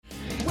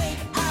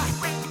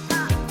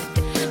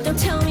Don't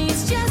tell me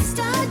it's just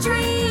a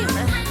dream.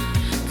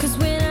 'Cause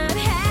when I've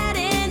had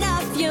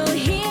enough, you'll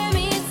hear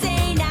me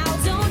say, now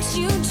don't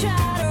you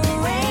try to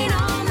rain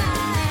on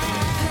my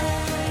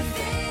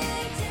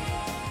perfect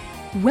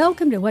day.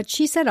 Welcome to What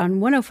She Said on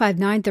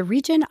 105.9 The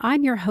Region.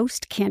 I'm your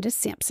host, Candace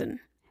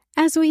Sampson.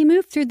 As we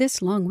move through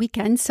this long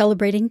weekend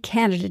celebrating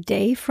Canada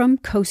Day from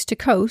coast to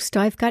coast,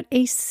 I've got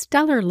a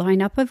stellar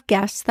lineup of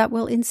guests that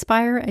will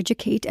inspire,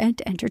 educate, and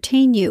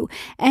entertain you.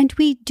 And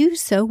we do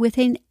so with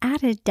an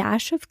added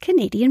dash of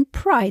Canadian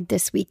pride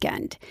this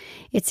weekend.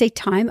 It's a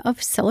time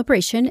of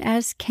celebration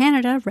as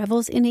Canada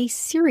revels in a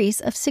series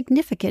of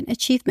significant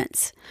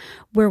achievements.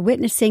 We're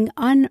witnessing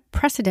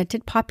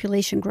unprecedented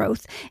population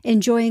growth,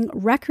 enjoying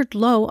record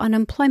low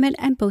unemployment,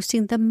 and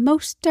boasting the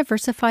most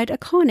diversified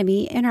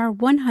economy in our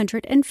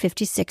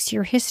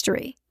 156-year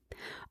history.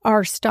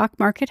 Our stock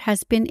market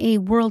has been a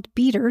world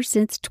beater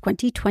since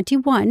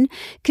 2021,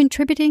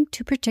 contributing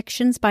to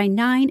predictions by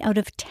 9 out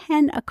of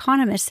 10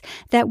 economists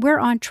that we're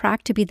on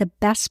track to be the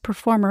best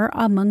performer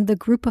among the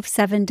group of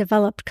 7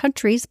 developed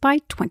countries by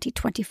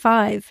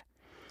 2025.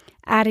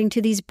 Adding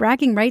to these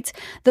bragging rights,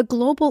 the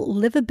Global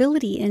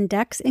Livability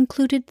Index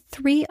included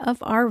 3 of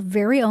our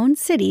very own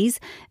cities,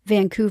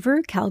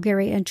 Vancouver,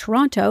 Calgary, and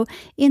Toronto,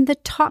 in the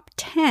top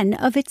 10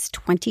 of its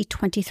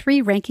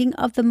 2023 ranking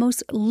of the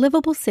most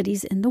livable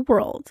cities in the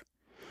world.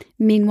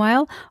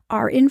 Meanwhile,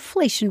 our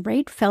inflation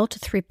rate fell to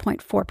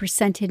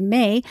 3.4% in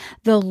May,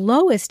 the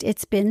lowest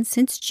it's been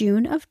since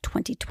June of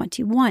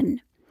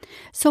 2021.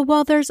 So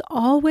while there's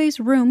always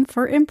room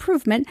for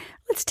improvement,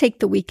 let's take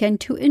the weekend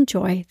to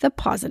enjoy the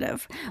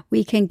positive.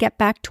 We can get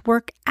back to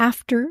work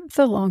after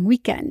the long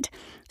weekend.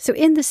 So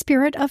in the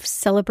spirit of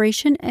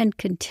celebration and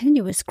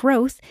continuous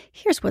growth,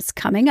 here's what's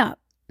coming up.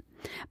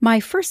 My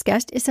first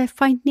guest is a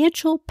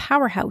financial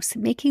powerhouse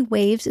making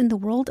waves in the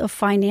world of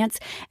finance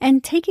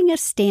and taking a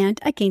stand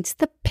against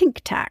the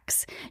pink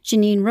tax.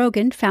 Janine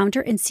Rogan,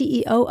 founder and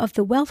CEO of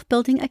the Wealth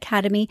Building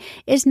Academy,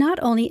 is not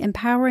only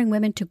empowering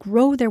women to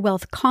grow their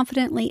wealth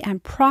confidently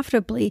and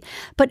profitably,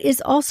 but is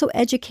also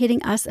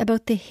educating us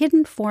about the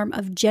hidden form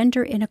of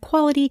gender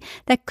inequality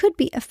that could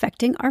be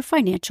affecting our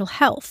financial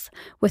health.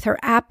 With her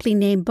aptly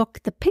named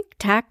book, The Pink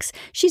Tax,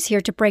 she's here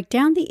to break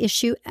down the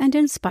issue and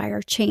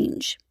inspire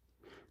change.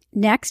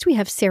 Next, we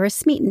have Sara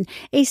Smeaton,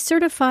 a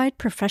certified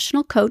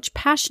professional coach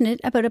passionate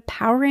about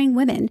empowering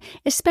women,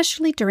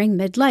 especially during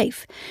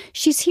midlife.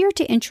 She's here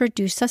to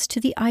introduce us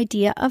to the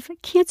idea of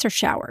cancer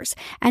showers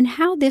and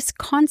how this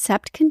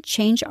concept can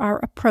change our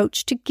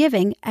approach to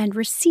giving and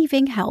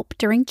receiving help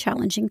during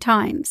challenging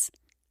times.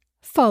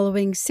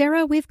 Following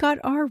Sara, we've got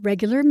our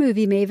regular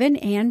movie maven,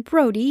 Anne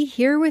Brodie,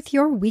 here with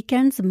your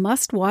weekend's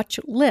must-watch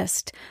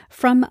list.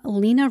 From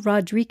Lena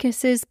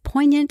Rodriguez's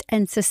poignant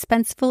and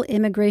suspenseful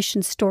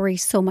immigration story,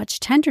 So Much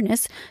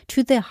Tenderness,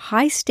 to the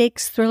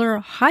high-stakes thriller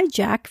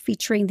Hijack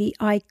featuring the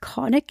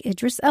iconic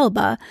Idris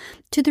Elba,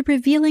 to the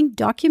revealing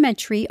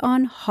documentary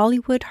on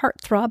Hollywood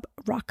heartthrob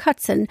Rock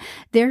Hudson,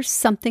 there's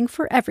something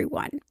for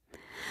everyone.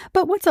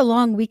 But what's a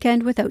long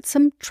weekend without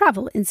some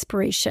travel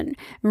inspiration?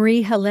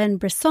 Marie-Hélène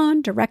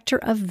Brisson, Director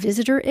of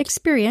Visitor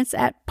Experience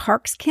at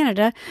Parks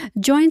Canada,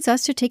 joins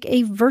us to take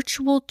a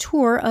virtual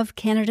tour of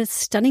Canada's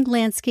stunning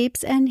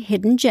landscapes and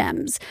hidden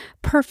gems,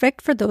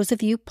 perfect for those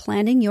of you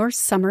planning your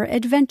summer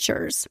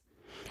adventures.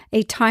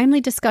 A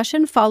timely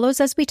discussion follows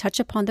as we touch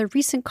upon the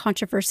recent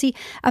controversy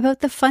about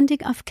the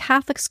funding of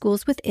Catholic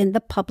schools within the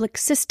public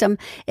system,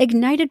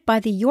 ignited by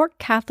the York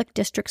Catholic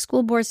District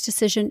School Board's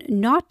decision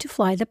not to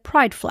fly the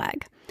pride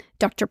flag.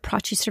 Dr.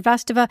 Prachi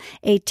Srivastava,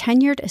 a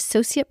tenured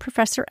associate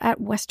professor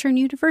at Western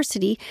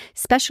University,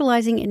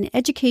 specializing in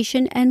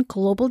education and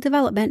global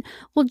development,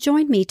 will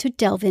join me to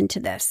delve into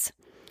this.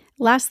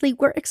 Lastly,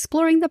 we're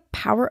exploring the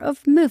power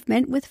of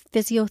movement with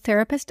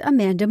physiotherapist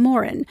Amanda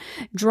Morin.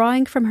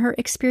 Drawing from her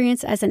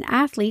experience as an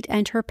athlete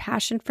and her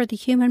passion for the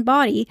human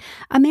body,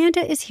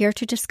 Amanda is here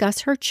to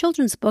discuss her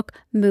children's book,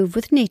 Move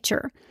with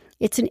Nature.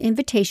 It's an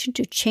invitation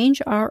to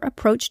change our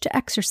approach to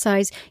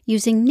exercise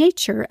using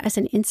nature as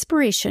an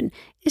inspiration,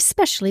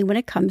 especially when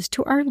it comes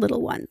to our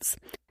little ones.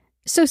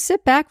 So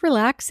sit back,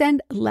 relax,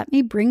 and let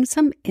me bring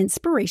some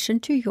inspiration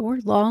to your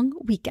long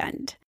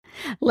weekend.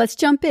 Let's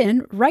jump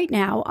in right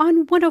now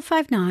on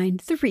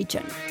 105.9 The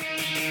Region.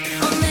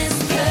 On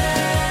this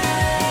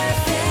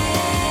perfect day.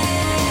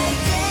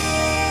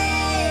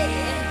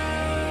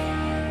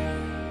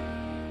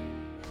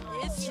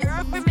 It's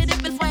your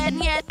primitive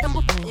when yet.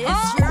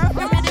 It's your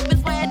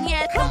primitive when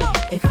yet.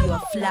 If you're a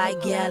fly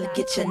gal,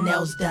 get your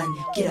nails done,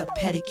 get a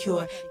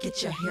pedicure,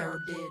 get your hair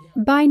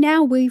did. By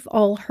now, we've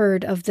all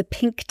heard of the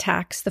pink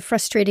tax, the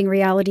frustrating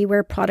reality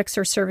where products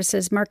or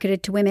services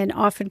marketed to women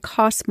often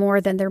cost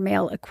more than their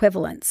male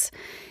equivalents.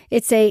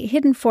 It's a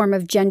hidden form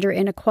of gender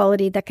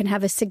inequality that can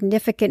have a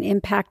significant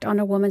impact on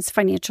a woman's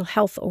financial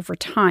health over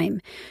time.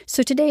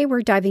 So today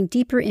we're diving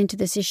deeper into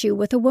this issue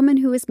with a woman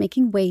who is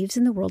making waves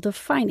in the world of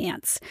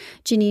finance.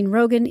 Janine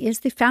Rogan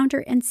is the founder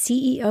and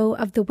CEO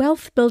of the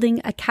Wealth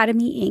Building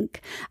Academy, Inc.,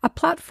 a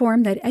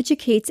platform that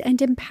educates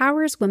and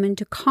empowers women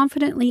to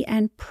confidently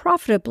and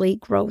profitably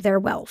grow their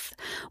wealth.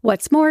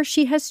 What's more,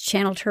 she has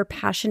channeled her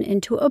passion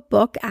into a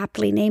book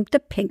aptly named The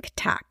Pink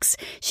Tax.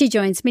 She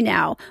joins me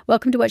now.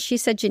 Welcome to What She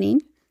Said, Janine.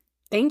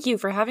 Thank you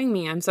for having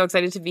me. I'm so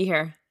excited to be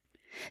here.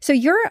 So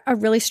you're a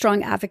really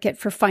strong advocate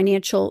for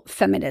financial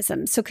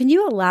feminism. So can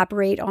you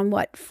elaborate on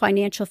what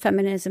financial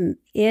feminism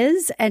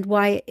is and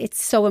why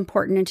it's so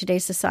important in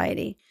today's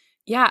society?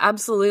 Yeah,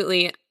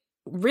 absolutely.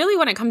 Really,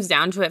 when it comes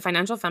down to it,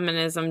 financial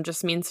feminism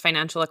just means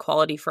financial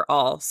equality for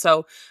all.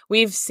 So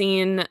we've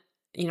seen,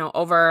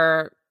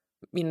 over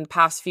the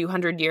past few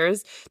hundred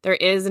years, there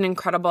is an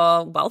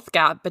incredible wealth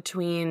gap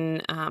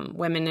between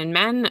women and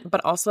men,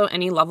 but also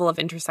any level of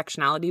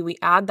intersectionality. We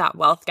add that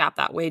wealth gap,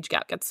 that wage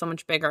gap gets so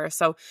much bigger.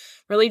 So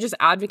really just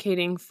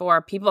advocating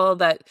for people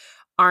that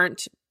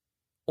aren't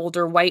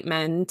older white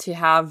men to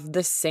have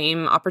the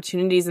same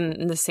opportunities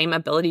and the same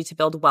ability to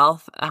build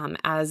wealth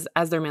as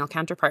their male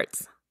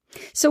counterparts.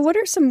 So what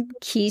are some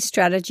key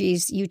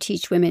strategies you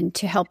teach women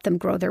to help them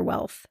grow their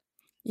wealth?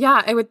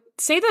 Yeah, I would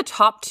say the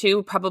top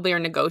two probably are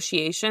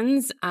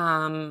negotiations.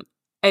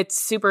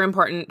 It's super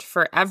important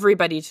for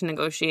everybody to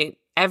negotiate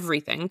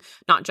everything,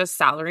 not just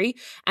salary.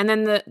 And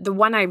then the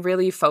one I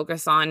really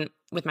focus on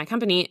with my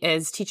company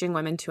is teaching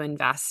women to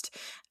invest.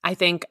 I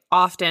think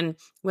often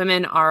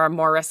women are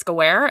more risk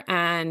aware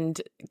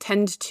and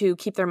tend to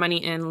keep their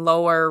money in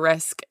lower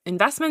risk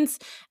investments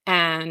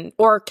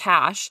or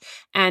cash.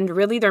 And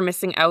really they're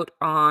missing out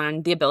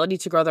on the ability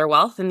to grow their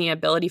wealth and the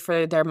ability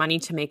for their money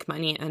to make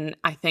money. And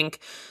I think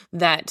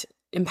that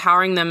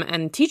empowering them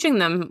and teaching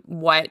them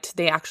what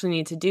they actually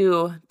need to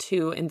do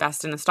to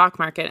invest in the stock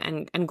market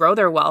and grow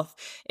their wealth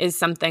is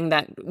something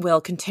that will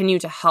continue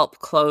to help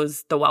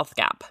close the wealth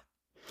gap.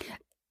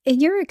 In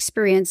your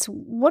experience,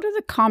 what are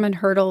the common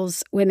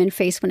hurdles women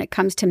face when it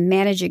comes to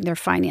managing their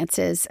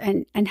finances,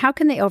 and how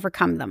can they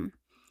overcome them?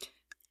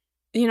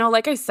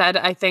 Like I said,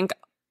 I think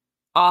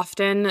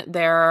often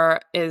there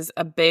is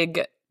a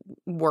big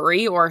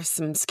worry or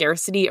some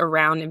scarcity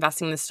around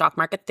investing in the stock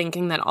market,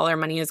 thinking that all our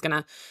money is going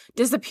to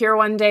disappear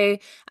one day.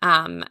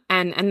 And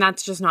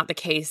that's just not the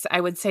case. I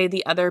would say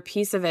the other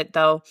piece of it,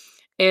 though,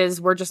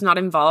 is we're just not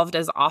involved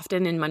as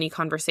often in money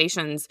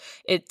conversations.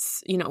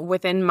 It's,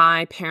 within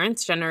my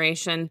parents'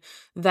 generation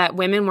that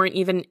women weren't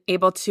even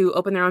able to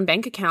open their own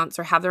bank accounts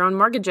or have their own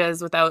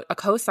mortgages without a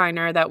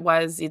co-signer that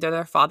was either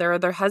their father or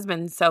their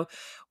husband. So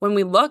when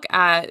we look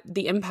at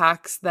the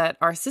impacts that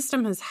our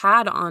system has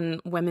had on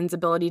women's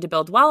ability to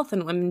build wealth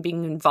and women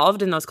being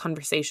involved in those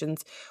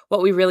conversations,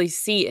 what we really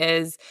see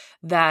is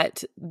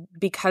that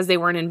because they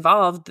weren't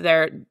involved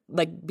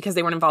because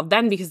they weren't involved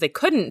then, because they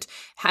couldn't,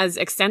 has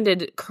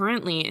extended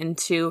currently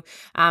into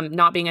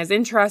not being as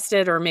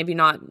interested or maybe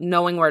not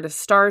knowing where to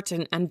start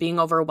and being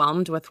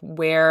overwhelmed with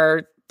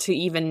where to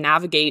even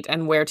navigate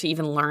and where to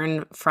even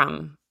learn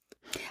from.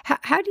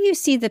 How do you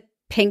see the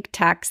pink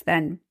tax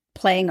then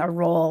playing a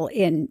role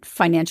in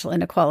financial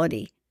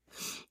inequality?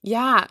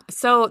 Yeah.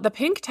 So the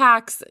pink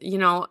tax,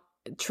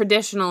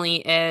 traditionally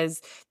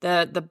is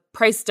the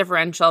price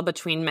differential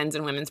between men's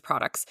and women's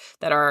products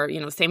that are,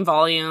 same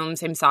volume,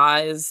 same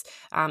size,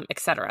 et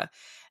cetera.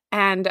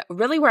 And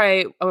really where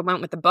I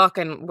went with the book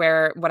and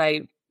what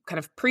I kind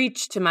of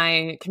preach to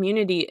my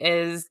community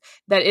is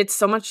that it's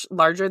so much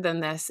larger than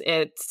this.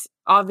 It's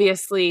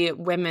obviously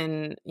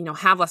women,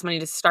 have less money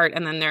to start,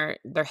 and then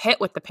they're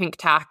hit with the pink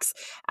tax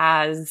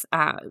as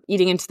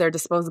eating into their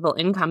disposable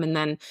income, and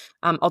then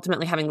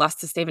ultimately having less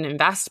to save and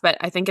invest. But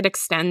I think it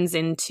extends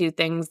into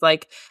things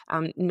like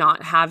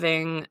not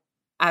having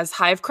as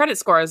high of credit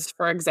scores,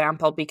 for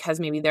example, because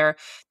maybe they're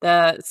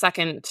the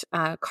second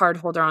card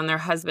holder on their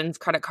husband's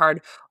credit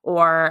card,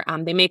 or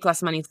they make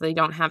less money so they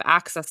don't have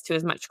access to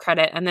as much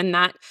credit. And then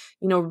that,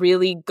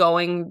 really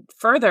going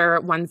further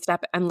one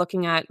step and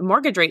looking at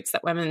mortgage rates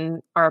that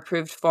women are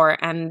approved for,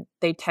 and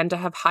they tend to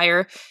have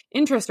higher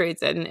interest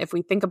rates. And if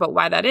we think about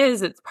why that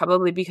is, it's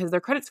probably because their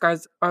credit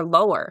scores are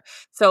lower.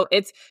 So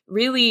it's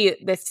really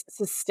this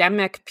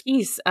systemic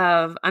piece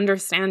of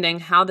understanding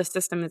how the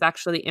system is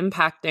actually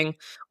impacting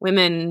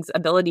women's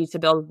ability to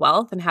build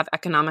wealth and have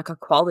economic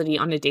equality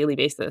on a daily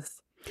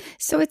basis.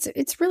 So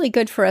it's really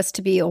good for us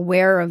to be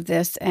aware of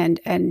this and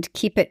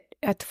keep it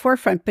at the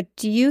forefront. But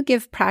do you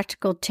give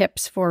practical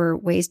tips for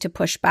ways to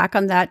push back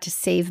on that to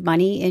save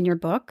money in your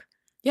book?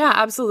 Yeah,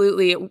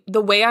 absolutely.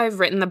 The way I've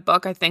written the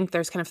book, I think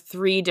there's kind of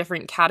 3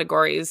 different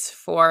categories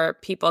for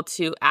people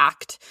to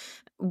act.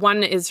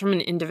 One is from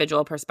an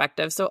individual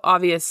perspective. So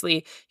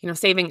obviously,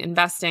 saving,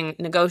 investing,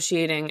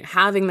 negotiating,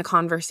 having the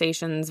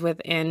conversations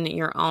within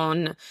your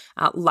own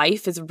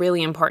life is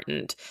really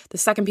important. The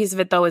second piece of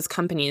it, though, is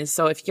companies.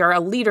 So if you're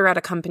a leader at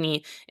a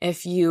company,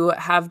 if you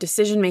have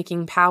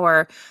decision-making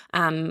power,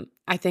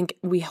 I think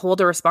we hold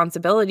a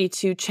responsibility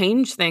to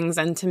change things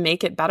and to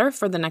make it better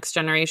for the next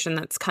generation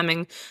that's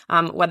coming,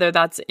 whether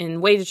that's in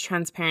wage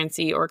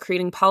transparency or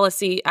creating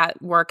policy at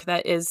work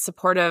that is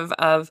supportive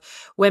of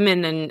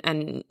women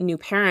and new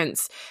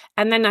parents.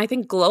 And then I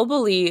think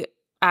globally,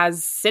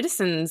 as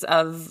citizens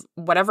of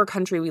whatever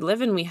country we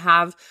live in, we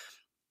have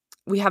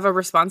a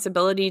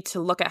responsibility to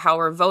look at how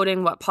we're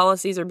voting, what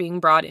policies are being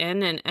brought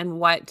in, and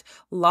what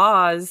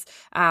laws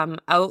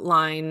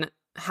outline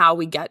how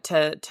we get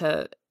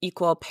to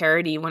equal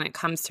parity when it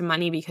comes to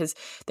money, because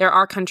there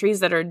are countries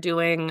that are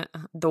doing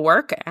the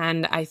work.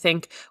 And I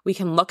think we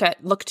can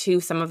look to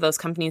some of those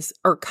countries,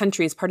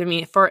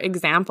 for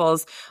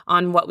examples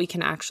on what we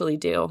can actually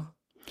do.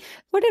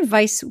 What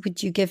advice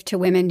would you give to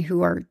women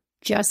who are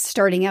just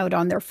starting out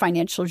on their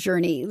financial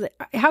journey?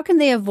 How can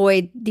they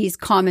avoid these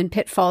common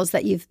pitfalls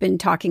that you've been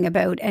talking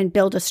about and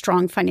build a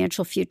strong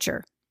financial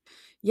future?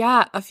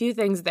 Yeah, a few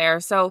things there.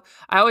 So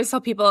I always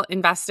tell people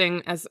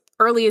investing as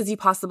early as you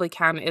possibly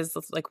can is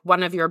like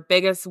one of your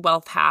biggest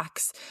wealth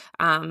hacks.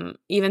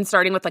 Even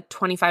starting with like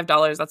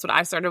 $25. That's what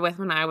I started with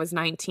when I was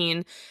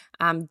 19.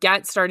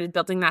 Get started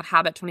building that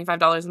habit,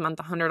 $25 a month,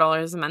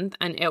 $100 a month,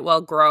 and it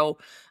will grow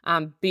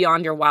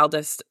beyond your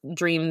wildest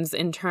dreams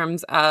in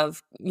terms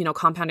of,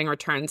 compounding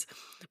returns.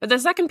 But the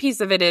second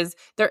piece of it is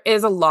there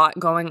is a lot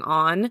going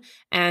on,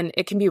 and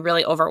it can be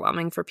really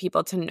overwhelming for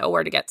people to know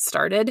where to get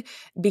started,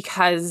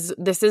 because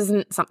this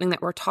isn't something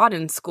that we're taught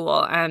in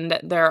school, and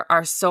there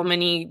are so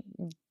many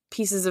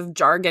pieces of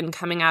jargon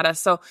coming at us.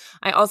 So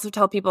I also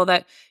tell people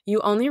that you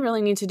only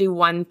really need to do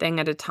one thing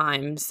at a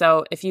time.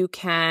 So if you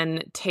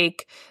can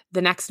take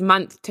the next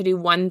month to do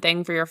one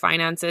thing for your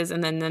finances,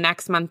 and then the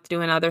next month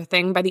do another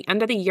thing, by the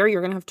end of the year,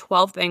 you're going to have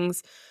 12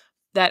 things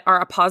that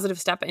are a positive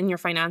step in your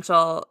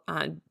financial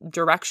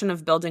direction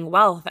of building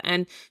wealth.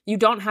 And you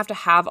don't have to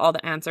have all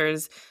the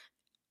answers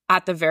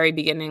at the very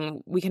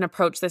beginning. We can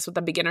approach this with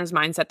a beginner's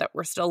mindset that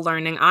we're still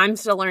learning. I'm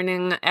still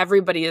learning.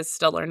 Everybody is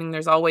still learning.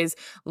 There's always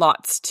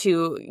lots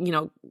to,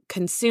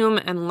 consume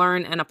and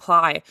learn and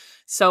apply.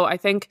 So I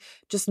think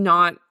just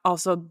not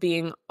also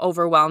being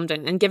overwhelmed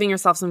and giving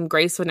yourself some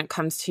grace when it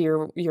comes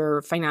to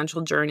your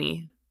financial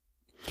journey.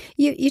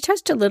 You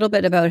touched a little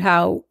bit about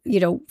how,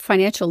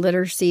 financial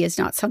literacy is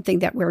not something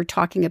that we're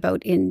talking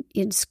about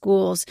in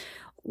schools.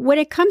 When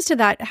it comes to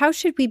that, how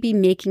should we be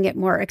making it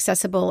more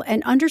accessible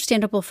and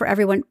understandable for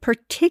everyone,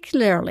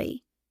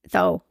 particularly,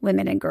 though,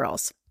 women and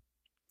girls?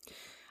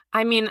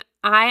 I mean,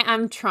 I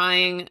am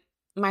trying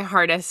my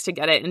hardest to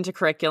get it into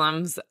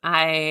curriculums.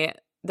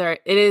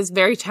 It is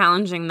very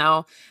challenging,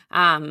 though,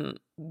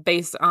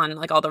 based on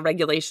like all the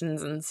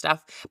regulations and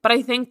stuff. But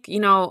I think,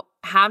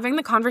 having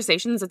the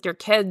conversations with your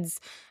kids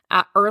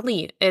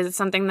early is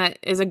something that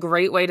is a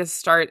great way to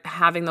start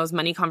having those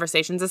money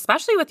conversations,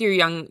 especially with your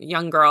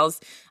young girls.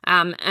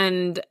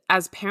 And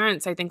as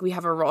parents, I think we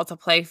have a role to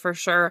play for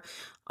sure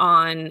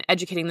on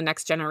educating the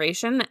next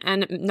generation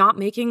and not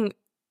making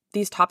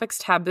these topics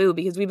taboo,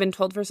 because we've been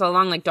told for so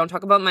long, like, don't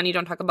talk about money,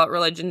 don't talk about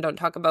religion, don't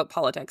talk about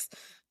politics.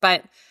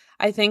 But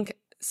I think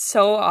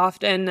so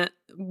often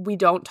we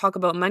don't talk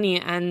about money,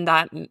 and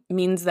that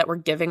means that we're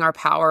giving our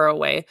power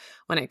away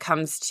when it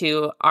comes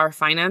to our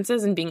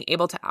finances and being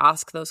able to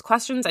ask those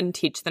questions and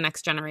teach the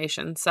next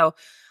generation. So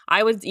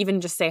I would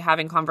even just say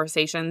having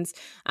conversations,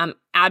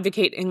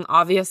 advocating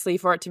obviously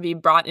for it to be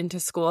brought into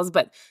schools,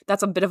 but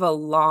that's a bit of a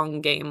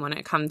long game when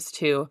it comes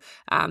to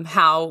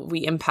how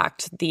we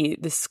impact the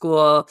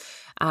school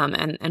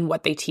and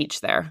what they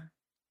teach there.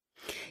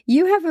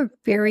 You have a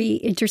very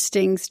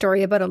interesting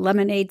story about a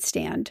lemonade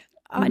stand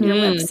on your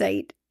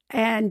website.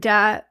 And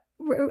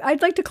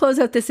I'd like to close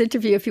out this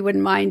interview if you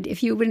wouldn't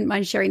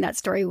mind sharing that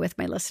story with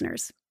my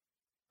listeners.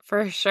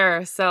 For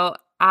sure. So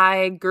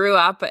I grew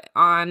up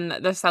on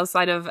the south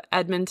side of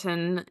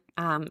Edmonton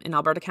in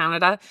Alberta,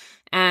 Canada,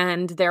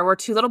 and there were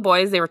two little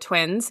boys, they were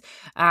twins,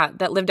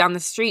 that lived down the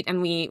street,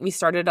 and we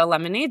started a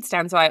lemonade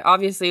stand. So I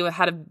obviously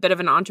had a bit of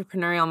an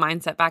entrepreneurial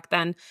mindset back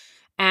then.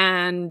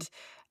 And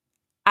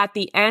at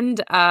the end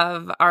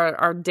of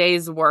our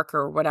day's work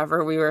or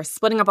whatever, we were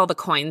splitting up all the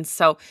coins.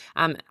 So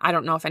I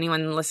don't know if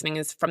anyone listening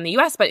is from the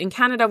US, but in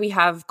Canada, we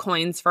have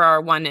coins for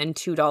our $1 and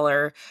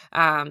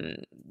 $2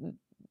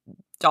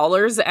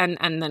 dollars, and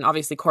then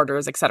obviously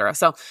quarters, etc.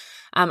 So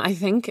I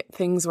think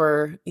things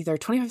were either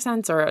 25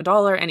 cents or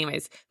 $1.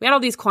 Anyways, we had all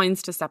these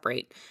coins to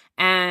separate.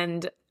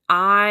 And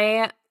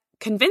I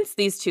convinced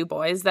these two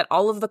boys that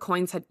all of the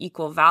coins had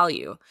equal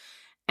value.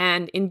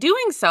 And in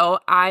doing so,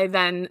 I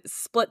then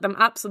split them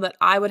up so that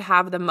I would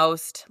have the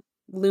most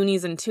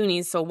loonies and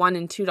toonies, so $1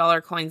 and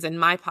 $2 coins in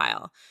my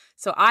pile.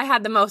 So I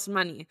had the most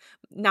money.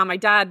 Now, my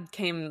dad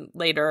came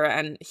later,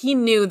 and he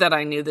knew that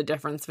I knew the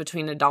difference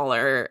between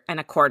 $1 and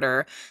a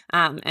quarter,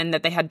 and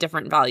that they had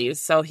different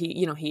values. So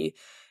he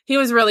he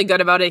was really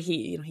good about it.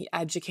 He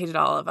educated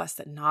all of us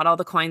that not all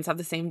the coins have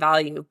the same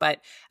value, but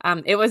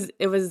it was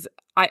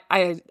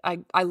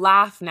I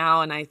laugh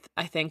now, and I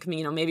think,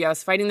 maybe I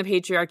was fighting the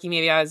patriarchy,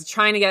 maybe I was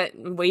trying to get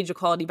wage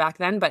equality back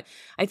then, but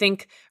I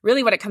think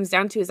really what it comes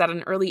down to is at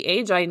an early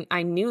age,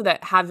 I knew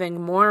that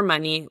having more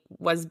money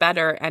was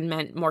better and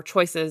meant more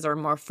choices or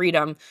more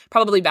freedom.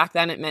 Probably back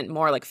then it meant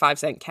more like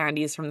 5-cent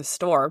candies from the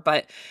store,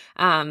 but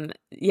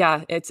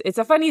yeah, it's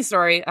a funny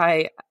story.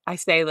 I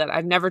say that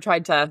I've never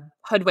tried to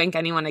hoodwink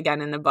anyone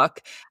again in the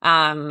book,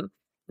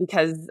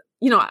 because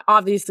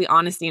obviously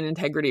honesty and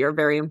integrity are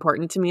very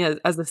important to me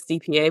as a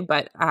CPA,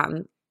 but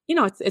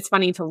it's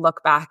funny to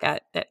look back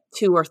at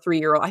 2 or 3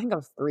 year old, I think I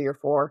was 3 or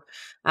 4,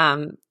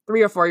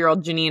 3 or 4 year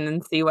old Janine,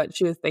 and see what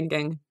she was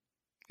thinking.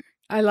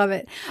 I love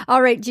it.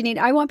 All right, Janine,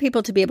 I want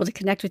people to be able to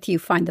connect with you,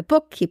 find the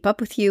book, keep up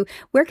with you.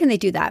 Where can they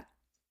do that?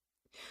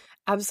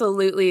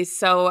 Absolutely.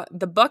 So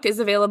the book is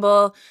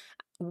available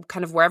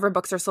kind of wherever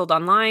books are sold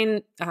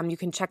online. You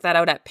can check that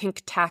out at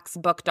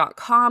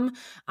pinktaxbook.com.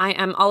 I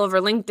am all over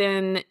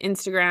LinkedIn,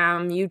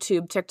 Instagram,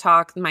 YouTube,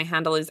 TikTok. My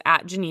handle is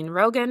at Janine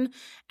Rogan.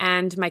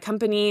 And my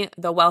company,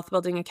 the Wealth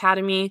Building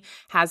Academy,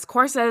 has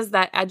courses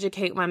that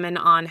educate women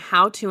on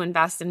how to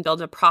invest and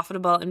build a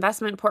profitable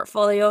investment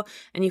portfolio.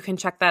 And you can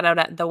check that out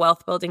at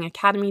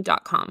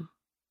thewealthbuildingacademy.com.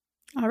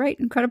 All right.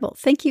 Incredible.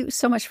 Thank you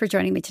so much for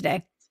joining me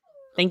today.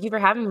 Thank you for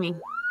having me.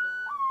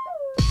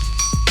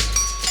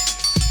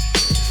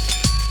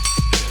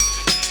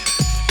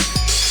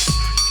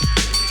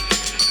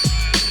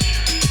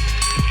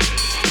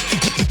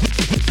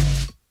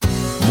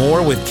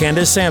 More with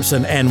Candace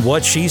Sampson and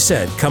What She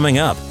Said coming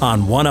up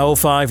on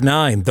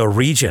 105.9 The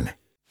Region.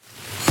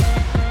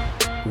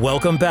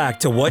 Welcome back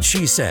to What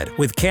She Said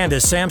with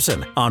Candace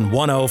Sampson on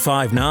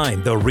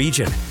 105.9 The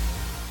Region.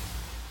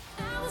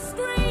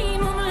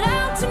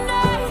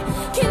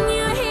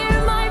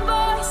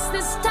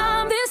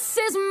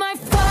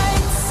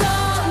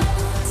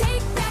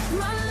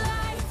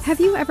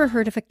 Have you ever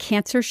heard of a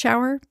cancer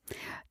shower?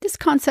 This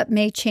concept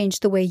may change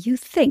the way you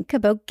think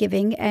about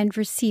giving and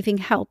receiving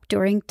help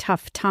during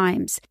tough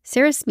times.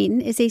 Sara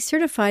Smeaton is a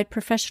certified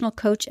professional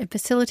coach and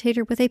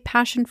facilitator with a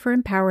passion for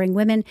empowering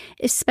women,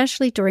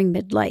 especially during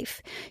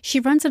midlife.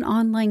 She runs an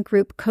online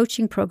group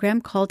coaching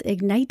program called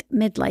Ignite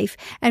Midlife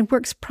and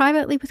works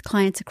privately with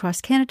clients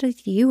across Canada,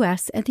 the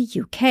US, and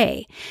the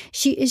UK.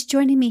 She is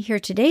joining me here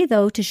today,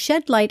 though, to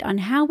shed light on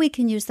how we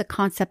can use the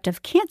concept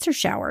of cancer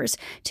showers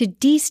to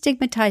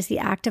destigmatize the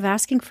act of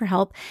asking for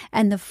help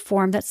and the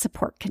form that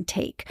support can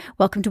take.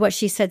 Welcome to What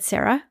She Said,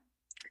 Sara.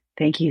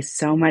 Thank you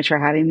so much for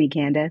having me,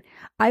 Candace.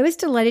 I was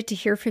delighted to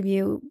hear from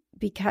you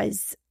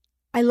because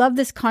I love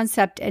this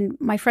concept, and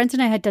my friends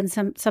and I had done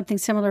something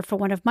similar for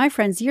one of my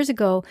friends years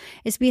ago.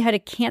 Is we had a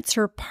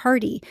cancer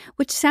party,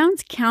 which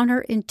sounds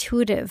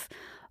counterintuitive,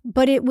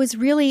 but it was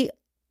really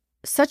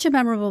such a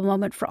memorable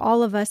moment for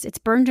all of us. It's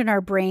burned in our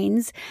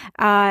brains.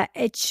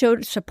 It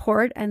showed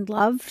support and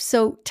love.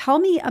 So tell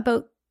me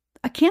about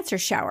a cancer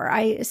shower.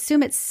 I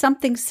assume it's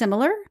something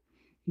similar.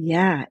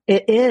 Yeah,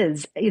 it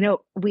is.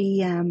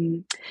 We,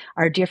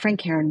 our dear friend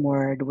Karen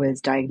Ward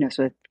was diagnosed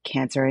with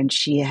cancer, and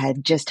she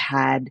had just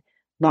had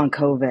long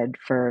COVID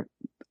for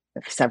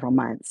several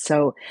months.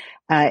 So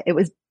it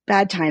was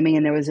bad timing,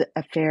 and there was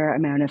a fair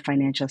amount of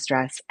financial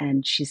stress,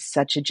 and she's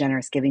such a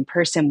generous giving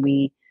person.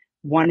 We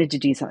wanted to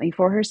do something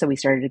for her, so we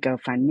started a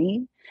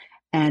GoFundMe.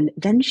 And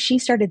then she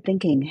started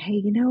thinking,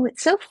 hey,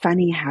 it's so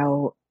funny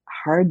how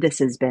hard this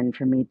has been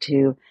for me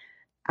to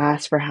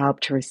ask for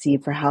help, to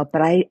receive for help.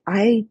 But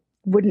I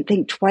wouldn't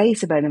think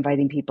twice about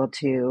inviting people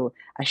to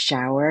a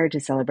shower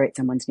to celebrate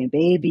someone's new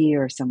baby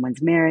or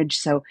someone's marriage.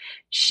 So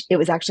it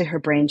was actually her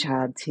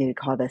brainchild to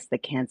call this the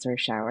cancer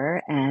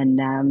shower.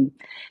 And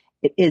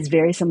it is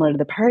very similar to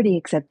the party,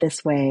 except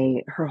this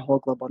way her whole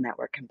global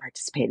network can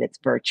participate. It's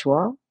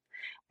virtual.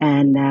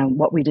 And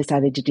what we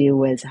decided to do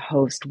was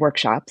host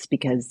workshops,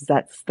 because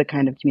that's the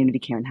kind of community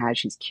Karen has.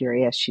 She's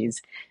curious.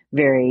 She's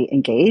very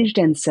engaged.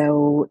 And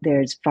so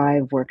there's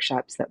 5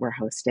 workshops that we're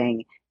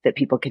hosting that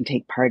people can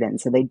take part in.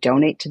 So they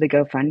donate to the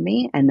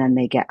GoFundMe, and then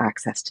they get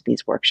access to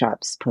these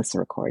workshops plus the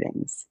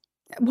recordings.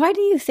 Why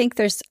do you think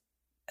there's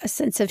a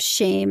sense of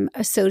shame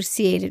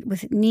associated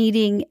with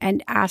needing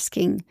and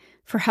asking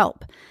for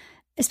help,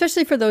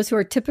 especially for those who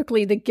are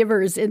typically the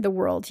givers in the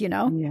world,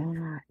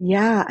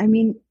 Yeah. I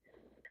mean,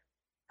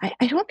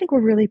 I don't think we're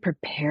really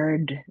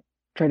prepared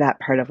for that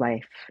part of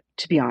life,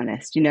 to be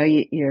honest.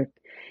 You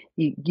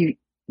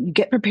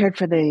get prepared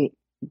for the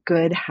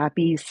good,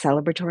 happy,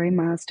 celebratory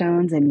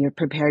milestones, and you're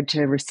prepared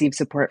to receive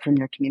support from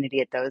your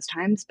community at those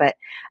times. But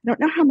I don't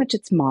know how much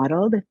it's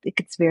modeled. I think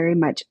it's very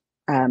much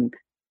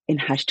in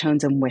hushed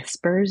tones and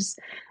whispers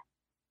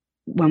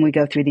when we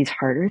go through these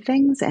harder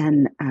things.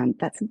 And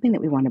that's something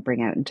that we want to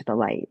bring out into the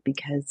light,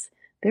 because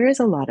there is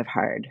a lot of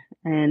hard.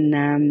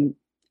 And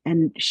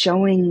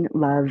showing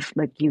love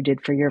like you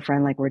did for your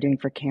friend, like we're doing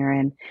for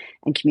Karen,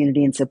 and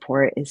community and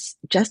support is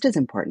just as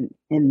important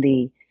in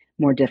the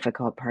more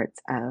difficult parts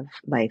of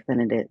life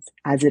than it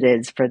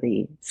is for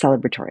the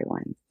celebratory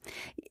ones.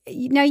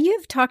 Now,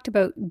 you've talked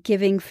about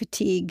giving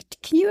fatigue.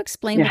 Can you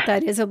explain what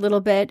that is a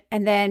little bit,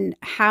 and then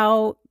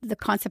how the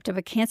concept of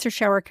a cancer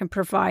shower can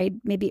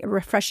provide maybe a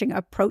refreshing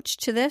approach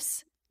to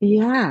this?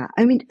 Yeah.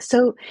 I mean,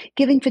 so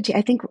giving fatigue,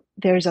 I think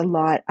there's a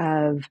lot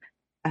of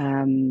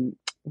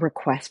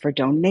requests for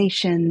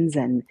donations,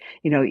 and,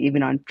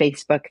 even on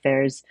Facebook,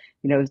 there's,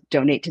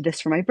 donate to this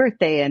for my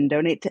birthday and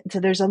donate so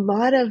there's a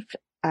lot of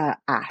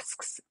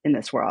asks in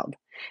this world,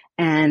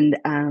 and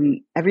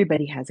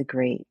everybody has a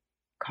great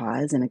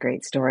cause and a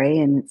great story,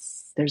 and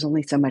there's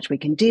only so much we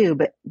can do.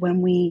 But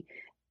when we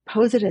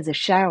pose it as a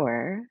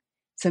shower,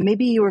 so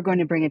maybe you were going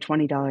to bring a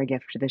 $20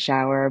 gift to the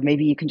shower,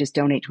 maybe you can just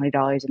donate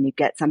 $20 and you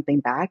get something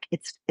back.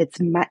 It's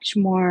much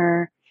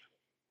more,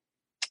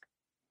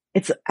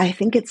 I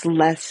think it's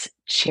less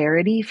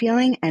charity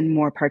feeling and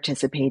more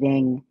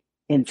participating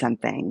in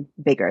something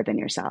bigger than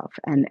yourself.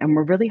 And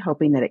we're really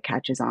hoping that it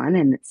catches on,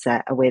 and it's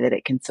a way that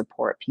it can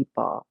support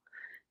people.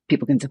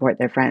 People can support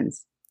their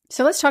friends.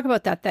 So let's talk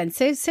about that then.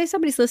 Say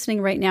somebody's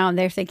listening right now and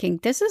they're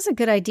thinking, this is a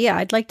good idea.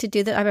 I'd like to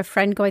do that. I have a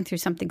friend going through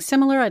something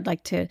similar. I'd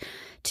like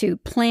to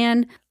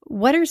plan.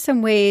 What are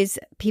some ways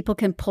people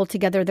can pull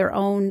together their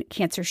own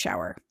cancer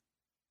shower?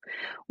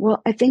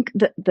 Well, I think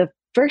the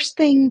first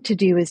thing to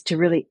do is to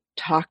really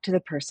talk to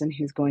the person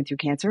who's going through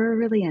cancer, or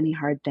really any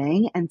hard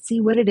thing, and see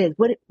what it is.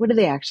 What do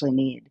they actually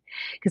need?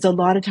 Because a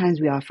lot of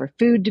times we offer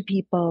food to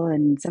people,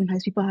 and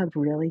sometimes people have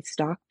really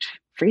stocked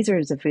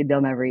freezers of food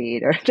they'll never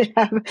eat, or they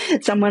have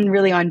someone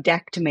really on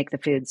deck to make the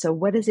food. So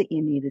what is it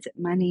you need? Is it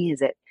money?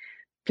 Is it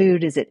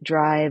food? Is it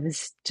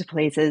drives to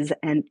places?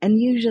 And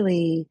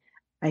usually,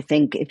 I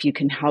think if you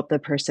can help the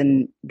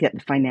person get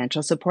the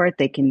financial support,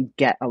 they can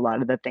get a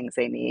lot of the things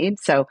they need.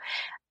 So,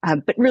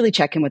 but really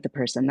check in with the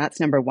person. That's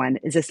number one.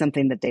 Is this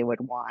something that they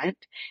would want?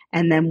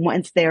 And then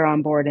once they're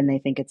on board and they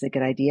think it's a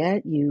good idea,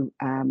 you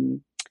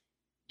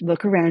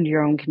look around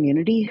your own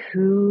community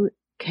who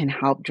can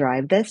help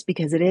drive this,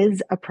 because it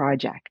is a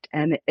project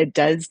and it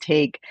does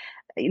take,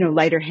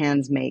 lighter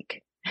hands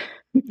make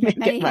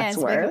it less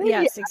work.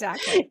 Yes,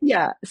 exactly.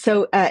 Yeah.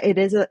 So it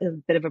is a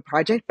bit of a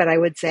project, but I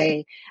would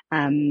say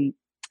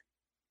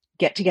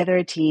get together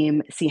a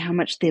team, see how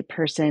much the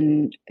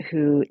person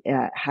who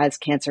has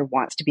cancer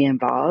wants to be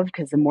involved,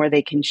 because the more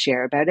they can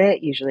share about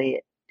it,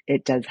 usually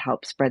it does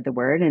help spread the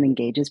word and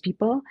engages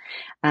people.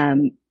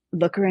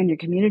 Look around your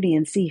community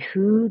and see,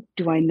 who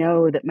do I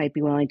know that might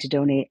be willing to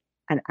donate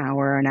an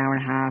hour and a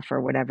half,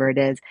 or whatever it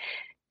is,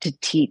 to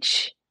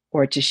teach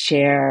or to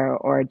share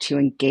or to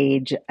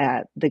engage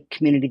the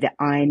community that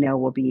I know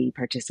will be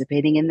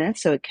participating in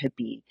this. So it could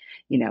be,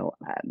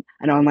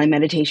 an online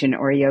meditation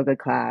or a yoga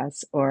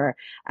class, or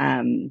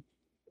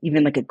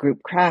even like a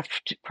group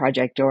craft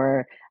project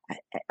or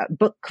a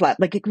book club.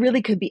 Like, it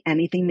really could be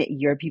anything that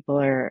your people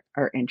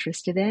are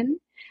interested in.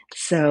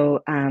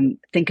 So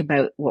think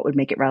about what would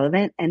make it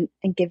relevant, and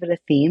give it a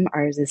theme.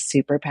 Ours is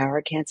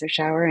Superpower Cancer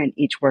Shower, and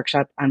each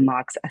workshop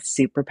unlocks a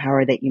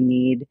superpower that you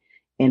need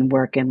in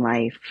work and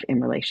life, in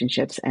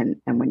relationships, and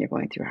when you're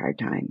going through hard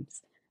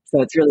times.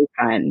 So it's really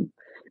fun.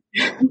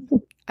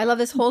 I love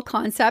this whole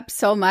concept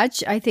so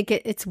much. I think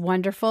it's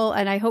wonderful.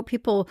 And I hope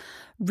people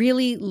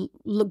really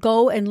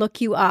go and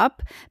look you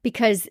up,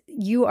 because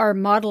you are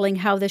modeling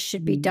how this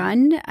should be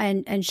done,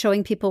 and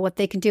showing people what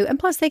they can do. And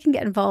plus, they can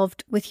get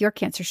involved with your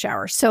cancer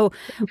shower. So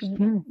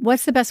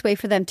what's the best way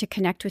for them to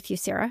connect with you,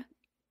 Sara?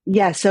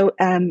 Yeah, so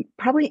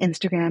probably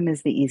Instagram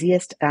is the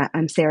easiest.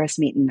 I'm Sara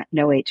Smeaton,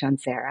 no H on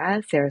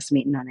Sara, Sara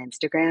Smeaton on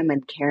Instagram,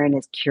 and Karen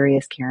is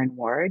Curious Karen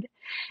Ward.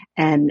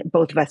 And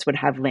both of us would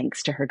have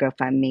links to her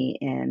GoFundMe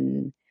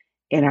in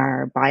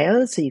our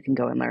bios, so you can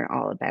go and learn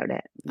all about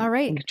it. All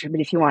right. And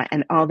contribute if you want.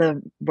 And all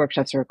the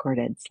workshops are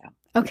recorded, so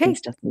you can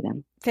still see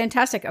them.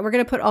 Fantastic. We're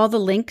going to put all the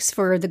links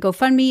for the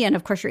GoFundMe and,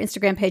 of course, your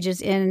Instagram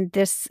pages in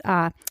this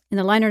in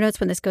the liner notes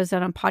when this goes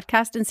out on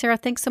podcast. And Sara,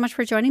 thanks so much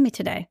for joining me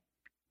today.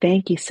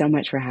 Thank you so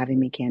much for having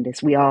me,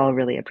 Candace. We all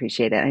really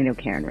appreciate it. I know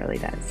Karen really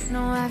does. No,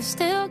 I've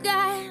still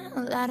got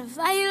a lot of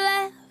fire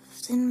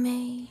left in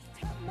me.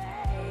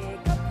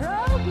 Make a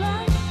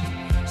problem.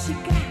 She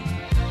got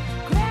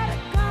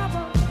credit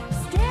gobble.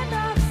 Stand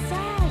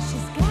outside.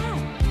 She's got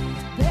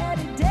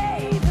Betty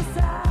Davis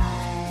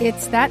eyes.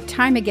 It's that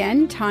time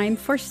again, time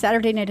for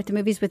Saturday Night at the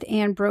Movies with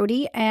Anne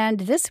Brodie.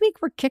 And this week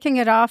we're kicking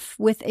it off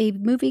with a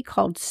movie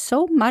called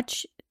So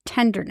Much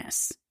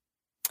Tenderness.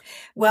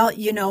 Well,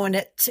 and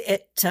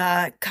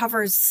it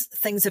covers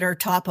things that are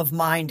top of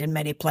mind in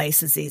many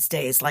places these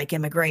days, like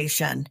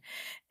immigration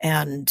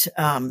and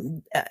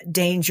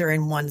danger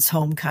in one's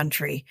home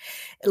country.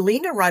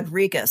 Lina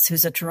Rodriguez,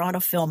 who's a Toronto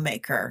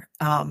filmmaker,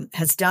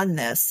 has done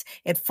this.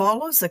 It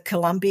follows a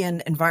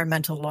Colombian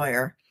environmental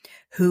lawyer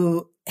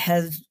who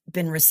has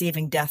been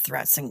receiving death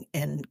threats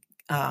in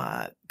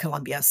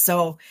Colombia.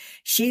 So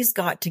she's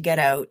got to get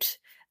out.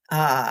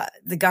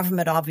 The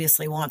government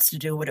obviously wants to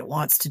do what it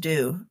wants to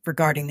do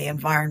regarding the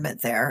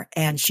environment there,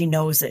 and she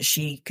knows that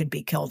she could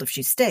be killed if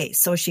she stays.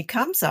 So she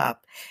comes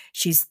up,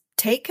 she's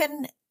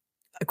taken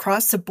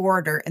across the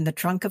border in the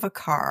trunk of a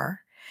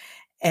car,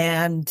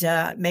 and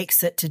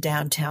makes it to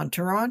downtown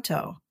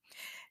Toronto.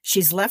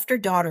 She's left her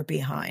daughter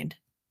behind,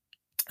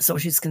 so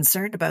she's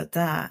concerned about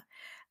that.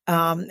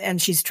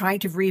 And she's trying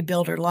to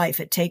rebuild her life.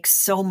 It takes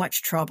so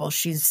much trouble.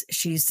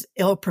 She's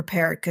ill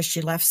prepared because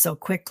she left so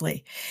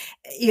quickly.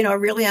 It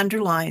really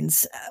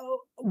underlines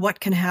what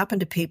can happen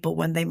to people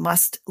when they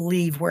must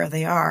leave where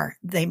they are.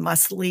 They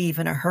must leave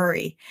in a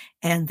hurry,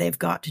 and they've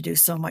got to do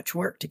so much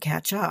work to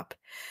catch up.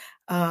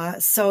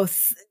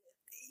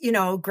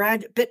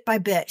 Bit by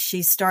bit,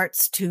 she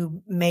starts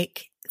to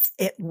make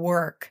it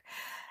work.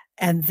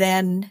 And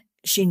then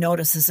she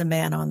notices a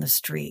man on the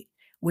street.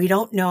 We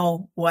don't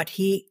know what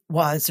he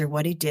was or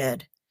what he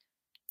did,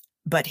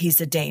 but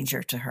he's a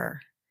danger to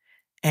her.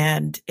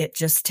 And it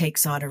just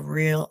takes on a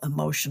real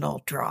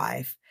emotional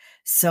drive.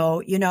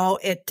 So,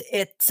 it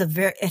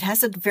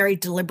has a very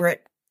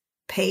deliberate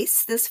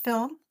pace, this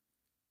film,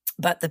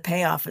 but the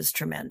payoff is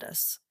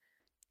tremendous.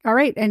 All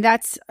right. And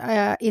that's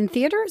in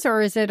theaters,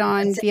 or is it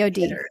on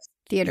VOD?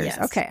 Theaters. Yes.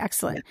 Okay,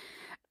 excellent.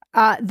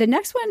 Yeah. The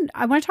next one,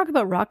 I want to talk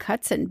about Rock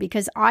Hudson,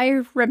 because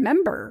I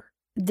remember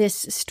this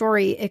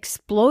story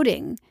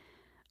exploding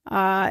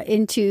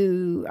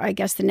into, I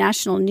guess, the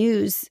national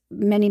news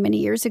many, many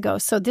years ago.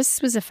 So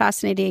this was a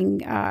fascinating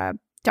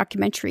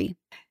documentary.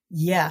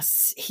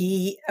 Yes,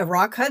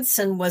 Rock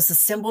Hudson was a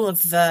symbol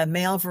of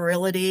male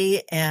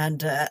virility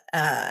and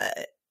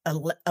a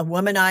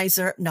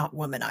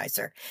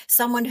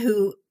someone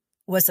who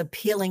was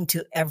appealing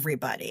to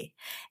everybody.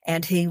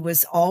 And he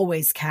was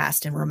always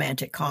cast in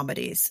romantic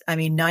comedies.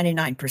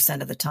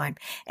 99% of the time.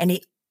 And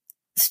he,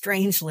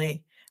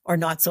 strangely, or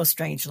not so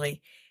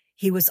strangely,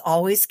 he was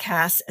always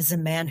cast as a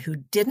man who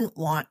didn't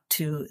want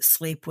to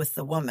sleep with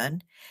the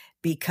woman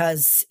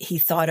because he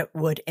thought it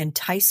would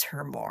entice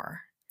her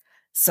more.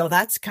 So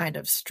that's kind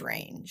of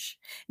strange.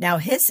 Now,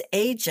 his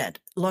agent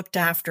looked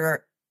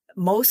after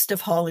most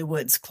of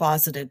Hollywood's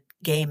closeted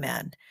gay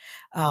men.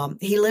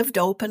 He lived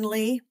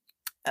openly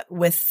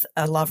with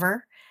a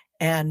lover,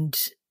 and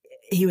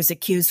he was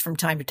accused from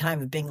time to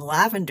time of being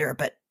lavender,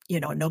 but,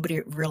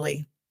 nobody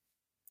really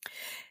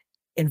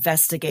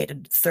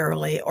investigated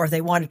thoroughly, or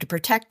they wanted to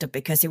protect him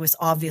because he was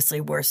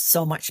obviously worth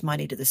so much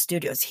money to the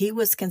studios. He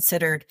was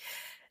considered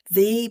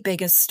the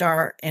biggest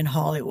star in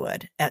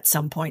Hollywood at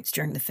some points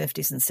during the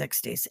 50s and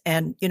 60s.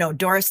 And,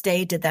 Doris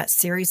Day did that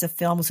series of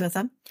films with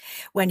him.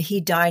 When he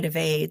died of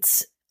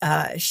AIDS,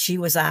 she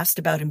was asked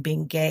about him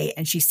being gay,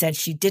 and she said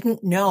she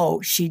didn't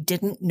know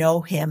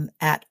him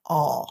at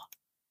all,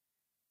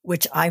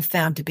 which I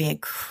found to be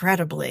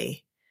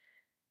incredibly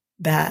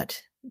bad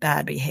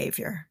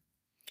behavior.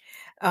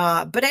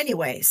 But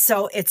anyway,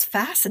 so it's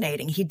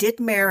fascinating. He did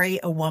marry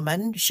a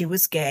woman. She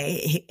was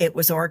gay. It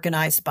was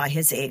organized by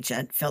his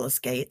agent, Phyllis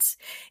Gates.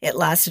 It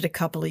lasted a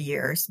couple of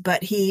years,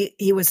 but he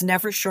was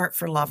never short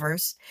for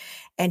lovers.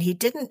 And he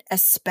didn't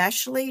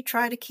especially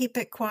try to keep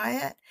it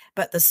quiet,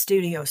 but the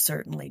studio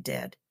certainly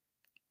did.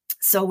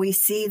 So we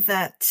see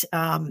that,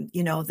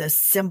 this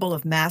symbol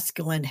of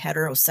masculine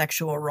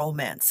heterosexual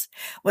romance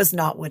was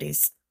not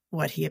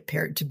what he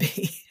appeared to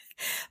be.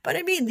 But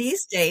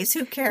these days,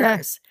 who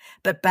cares? Yeah.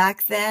 But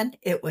back then,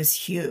 it was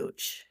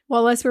huge.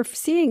 Well, as we're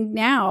seeing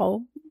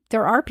now,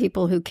 there are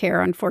people who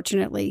care,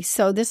 unfortunately.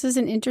 So this is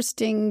an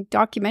interesting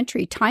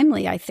documentary,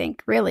 timely, I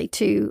think, really,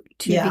 to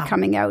be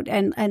coming out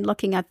and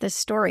looking at this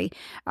story.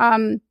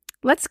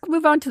 Let's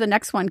move on to the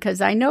next one,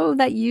 because I know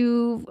that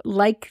you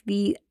like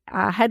the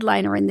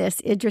headliner in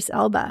this, Idris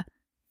Elba.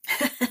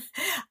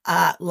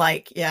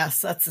 Yes,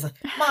 that's a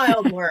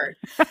mild word.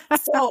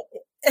 So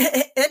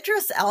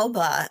Idris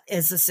Elba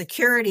is a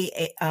security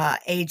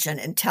agent,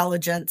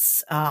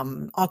 intelligence,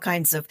 all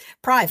kinds of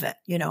private,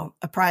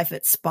 a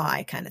private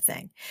spy kind of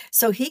thing.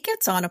 So he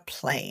gets on a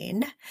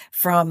plane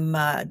from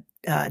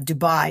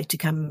Dubai to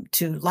come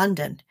to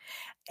London,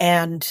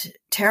 and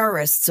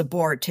terrorists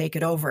aboard take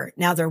it over.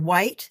 Now, they're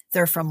white.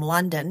 They're from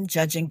London,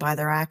 judging by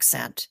their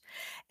accent.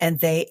 And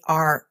they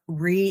are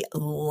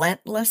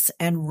relentless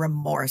and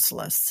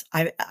remorseless.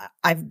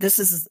 This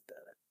is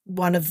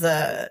one of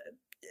the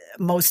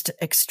most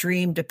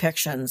extreme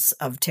depictions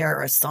of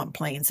terrorists on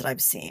planes that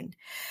I've seen.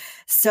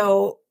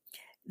 So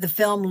the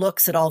film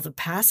looks at all the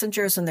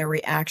passengers and their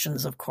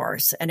reactions, of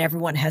course, and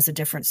everyone has a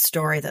different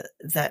story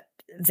that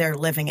they're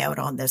living out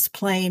on this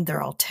plane.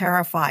 They're all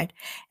terrified.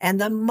 And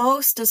the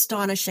most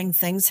astonishing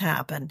things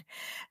happen.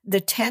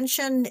 The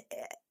tension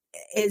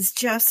is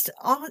just,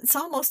 it's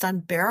almost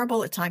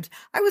unbearable at times.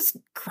 I was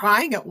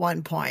crying at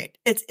one point.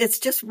 It's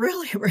just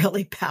really,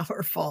 really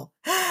powerful.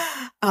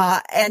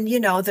 And,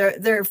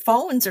 their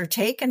phones are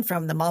taken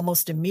from them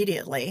almost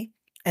immediately,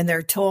 and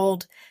they're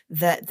told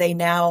that they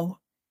now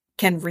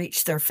can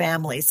reach their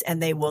families,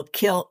 and they will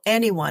kill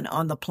anyone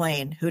on the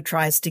plane who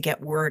tries to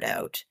get word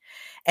out,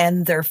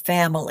 and their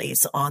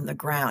families on the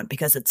ground,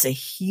 because it's a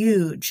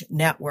huge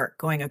network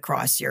going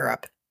across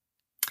Europe.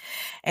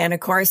 And of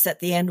course, at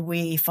the end,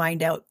 we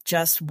find out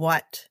just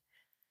what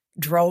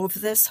drove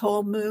this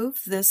whole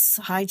move, this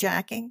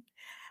hijacking.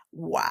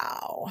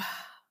 Wow.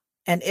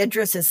 And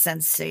Idris is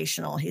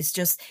sensational.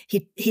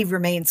 He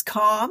remains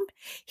calm.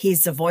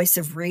 He's the voice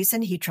of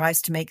reason. He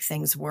tries to make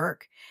things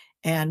work.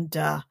 And,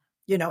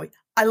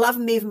 I love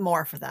them even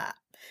more for that.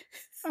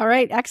 All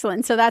right.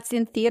 Excellent. So that's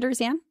in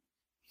theaters, Anne?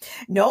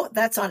 No,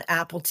 that's on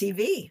Apple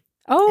TV.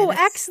 Oh, It's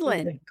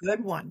excellent. a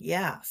good one.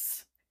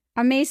 Yes.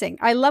 Amazing.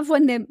 I love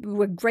when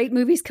great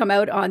movies come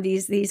out on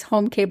these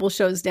home cable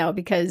shows now,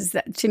 because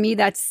to me,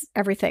 that's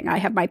everything. I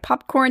have my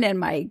popcorn and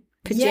my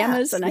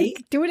pajamas and I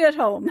do it at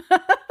home.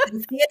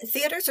 And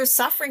theaters are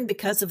suffering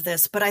because of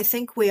this, but I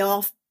think we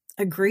all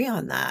agree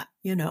on that,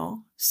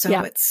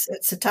 So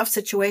it's a tough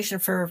situation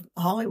for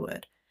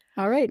Hollywood.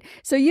 All right.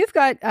 So you've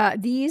got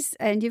these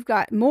and you've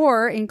got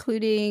more,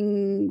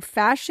 including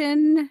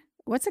fashion.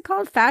 What's it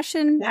called?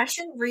 Fashion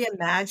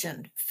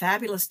Reimagined.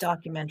 Fabulous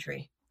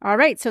documentary. All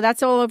right. So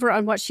that's all over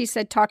on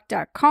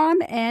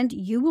whatshesaidtalk.com. And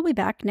you will be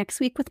back next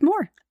week with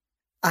more.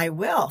 I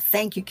will.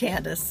 Thank you,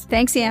 Candace.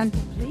 Thanks, Anne.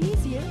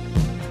 Please you.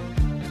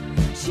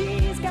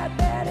 She's got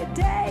Betty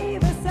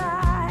Davis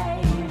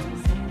eyes.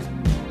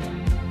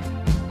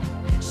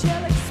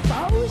 She'll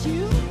expose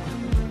you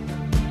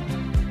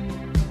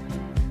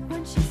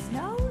when she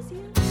snows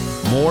you.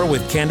 More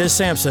with Candace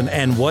Sampson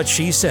and What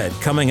She Said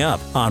coming up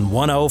on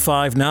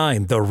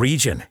 105.9 The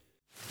Region.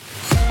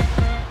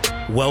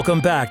 Welcome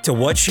back to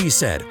What She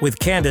Said with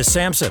Candace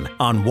Sampson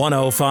on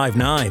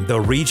 105.9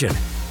 The Region.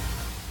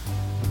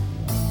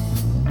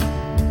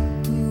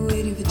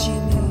 Waiting for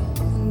Jimmy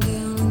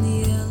down in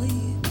the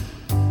alley.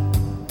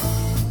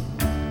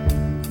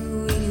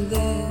 Waiting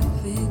there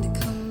for him to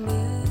come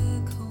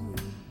back home.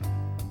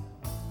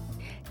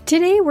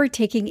 Today, we're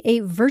taking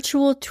a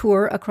virtual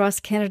tour across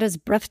Canada's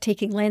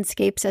breathtaking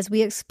landscapes as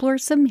we explore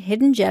some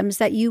hidden gems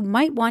that you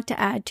might want to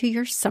add to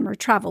your summer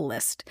travel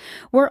list.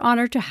 We're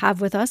honored to have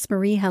with us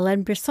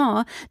Marie-Hélène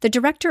Brisson, the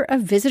Director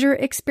of Visitor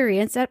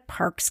Experience at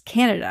Parks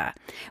Canada.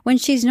 When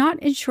she's not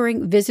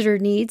ensuring visitor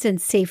needs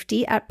and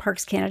safety at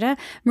Parks Canada,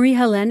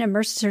 Marie-Hélène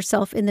immerses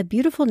herself in the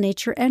beautiful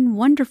nature and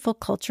wonderful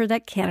culture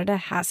that Canada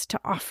has to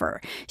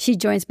offer. She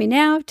joins me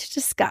now to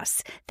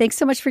discuss. Thanks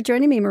so much for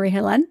joining me,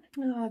 Marie-Hélène.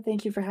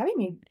 Thank you for having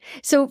me.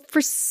 So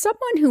for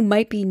someone who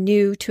might be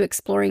new to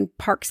exploring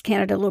Parks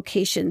Canada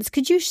locations,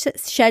 could you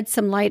shed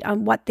some light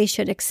on what they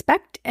should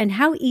expect and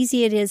how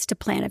easy it is to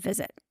plan a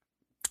visit?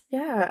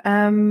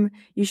 Yeah,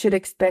 you should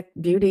expect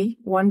beauty,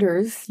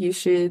 wonders. You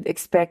should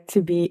expect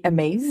to be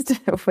amazed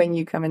when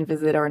you come and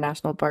visit our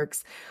national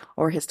parks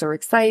or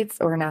historic sites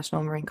or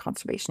national marine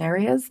conservation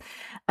areas.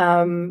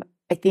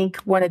 I think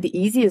one of the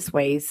easiest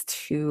ways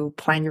to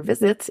plan your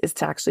visits is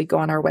to actually go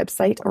on our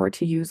website or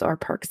to use our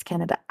Parks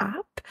Canada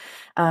app.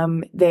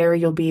 There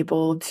you'll be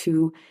able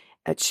to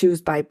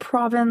choose by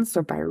province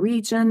or by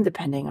region,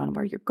 depending on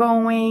where you're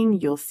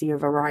going. You'll see a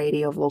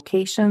variety of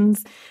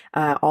locations.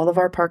 All of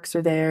our parks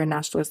are there,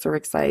 national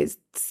historic sites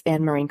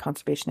and marine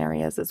conservation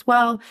areas as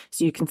well.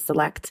 So you can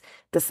select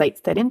the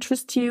sites that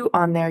interest you.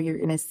 On there, you're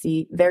going to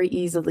see very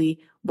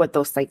easily what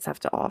those sites have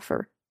to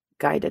offer.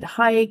 Guided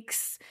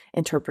hikes,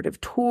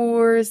 interpretive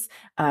tours,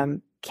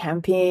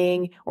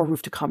 camping or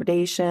roofed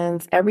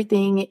accommodations.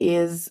 Everything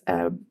is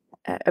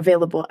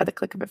available at the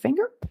click of a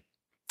finger.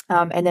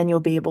 And then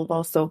you'll be able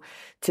also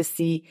to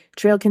see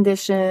trail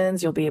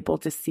conditions. You'll be able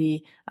to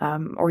see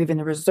or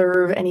even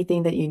reserve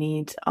anything that you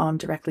need on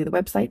directly the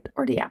website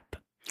or the app.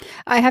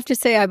 I have to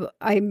say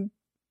I'm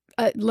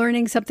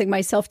learning something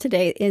myself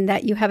today in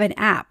that you have an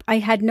app. I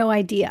had no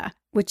idea.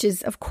 Which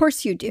is, of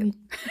course you do.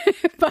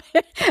 but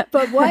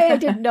why I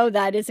didn't know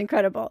that is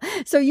incredible.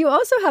 So you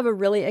also have a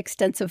really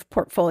extensive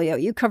portfolio.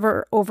 You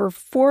cover over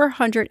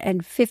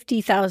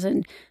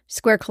 450,000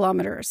 square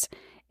kilometers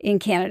in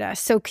Canada.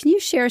 So can you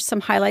share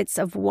some highlights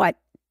of what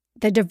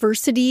the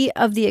diversity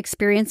of the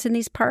experience in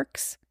these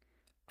parks?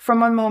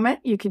 From one moment,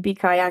 you could be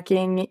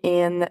kayaking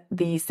in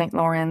the St.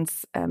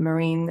 Lawrence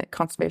Marine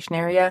Conservation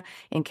Area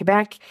in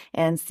Quebec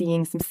and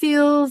seeing some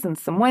seals and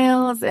some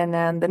whales. And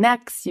then the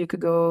next, you could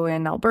go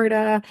in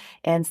Alberta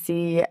and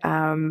see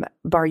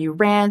Bayou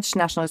Ranch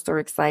National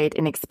Historic Site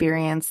and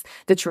experience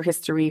the true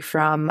history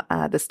from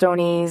the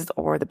Stonies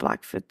or the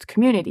Blackfoot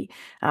community.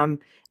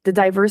 The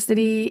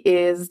diversity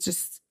is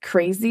just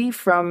crazy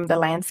from the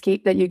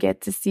landscape that you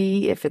get to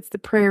see. If it's the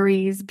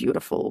prairies,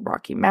 beautiful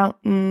Rocky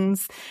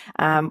Mountains,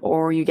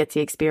 or you get to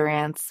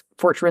experience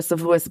Fortress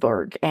of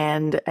Louisbourg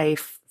and a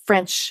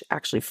French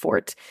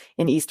fort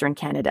in Eastern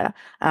Canada.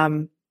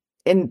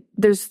 And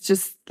there's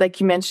just,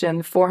 like you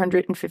mentioned,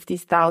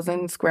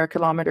 450,000 square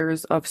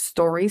kilometers of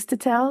stories to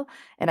tell.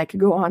 And I could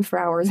go on for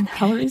hours and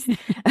hours.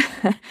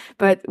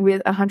 But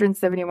with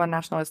 171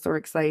 national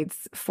historic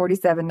sites,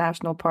 47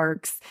 national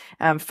parks,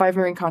 5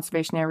 marine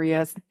conservation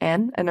areas,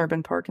 and an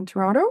urban park in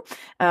Toronto,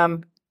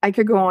 I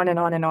could go on and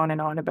on and on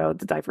and on about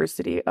the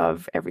diversity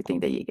of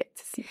everything that you get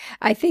to see.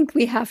 I think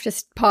we have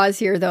to pause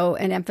here, though,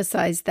 and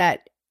emphasize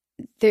that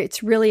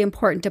it's really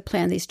important to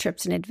plan these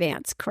trips in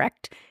advance,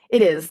 correct?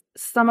 It is.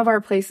 Some of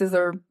our places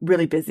are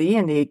really busy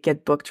and they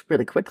get booked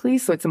really quickly.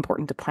 So it's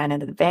important to plan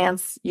in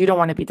advance. You don't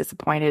want to be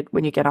disappointed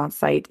when you get on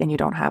site and you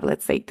don't have,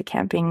 let's say, the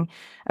camping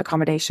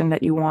accommodation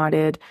that you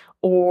wanted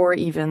or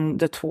even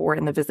the tour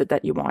and the visit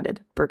that you wanted.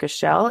 Burgess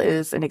Shell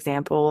is an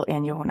example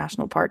in Yoho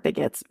National Park that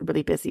gets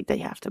really busy that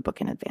you have to book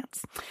in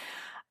advance.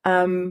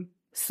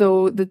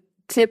 So the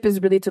tip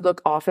is really to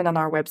look often on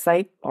our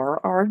website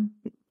or our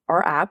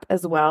app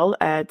as well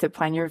to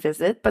plan your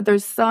visit. But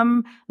there's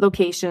some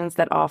locations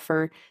that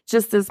offer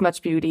just as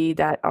much beauty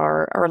that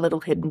are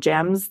little hidden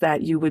gems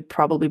that you would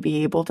probably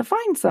be able to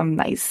find some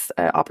nice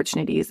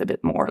opportunities a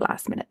bit more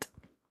last minute.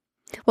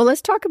 Well,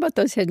 let's talk about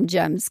those hidden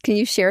gems. Can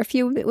you share a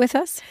few with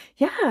us?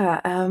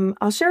 Yeah,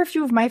 I'll share a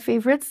few of my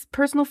favorites,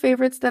 personal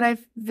favorites that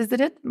I've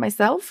visited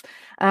myself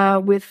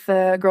with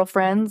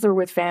girlfriends or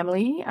with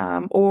family,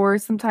 or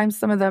sometimes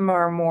some of them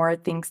are more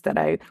things that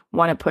I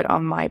want to put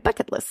on my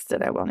bucket list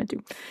that I want to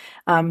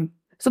do.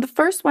 So the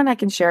first one I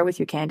can share with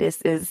you,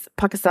 Candice, is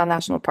Pakistan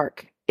National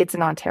Park. It's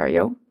in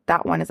Ontario.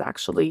 That one is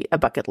actually a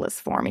bucket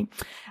list for me.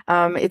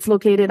 It's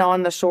located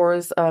on the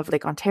shores of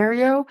Lake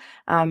Ontario.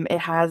 It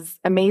has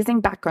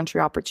amazing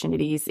backcountry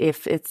opportunities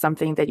if it's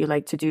something that you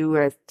like to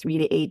do 3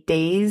 to 8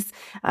 days.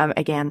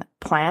 Again,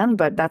 plan,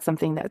 but that's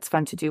something that's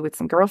fun to do with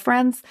some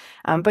girlfriends.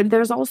 But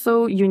there's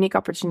also unique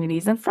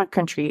opportunities in front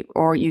country,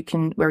 or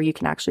where you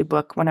can actually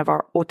book one of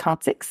our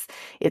authentics.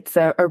 It's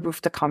a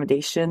roofed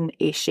accommodation,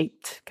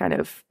 A-shaped kind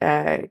of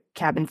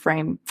cabin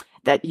frame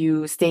that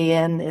you stay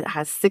in. It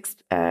has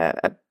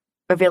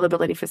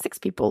availability for 6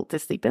 people to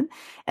sleep in,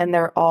 and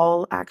they're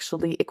all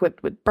actually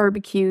equipped with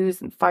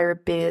barbecues and fire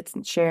pits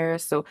and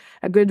chairs, so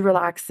a good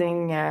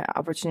relaxing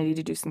opportunity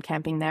to do some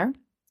camping there.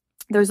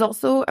 There's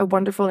also a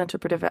wonderful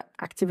interpretive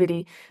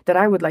activity that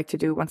I would like to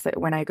do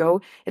when I go.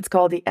 It's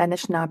called the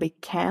Anishinaabe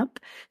Camp.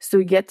 So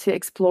you get to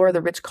explore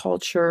the rich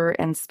culture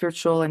and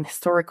spiritual and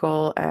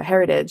historical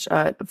heritage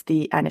of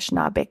the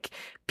Anishinaabe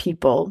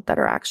people that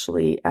are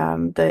actually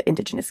the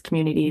indigenous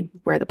community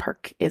where the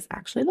park is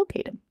actually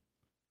located.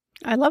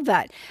 I love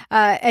that.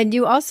 And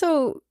you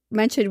also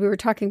mentioned, we were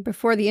talking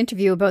before the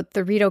interview about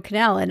the Rideau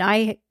Canal, and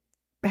I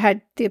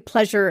had the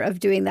pleasure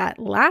of doing that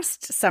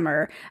last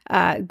summer,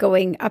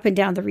 going up and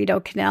down the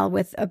Rideau Canal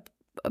with a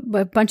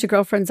bunch of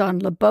girlfriends on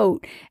the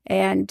boat.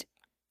 And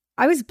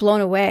I was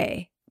blown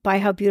away by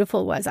how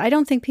beautiful it was. I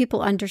don't think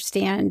people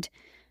understand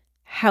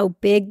how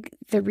big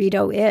the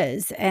Rideau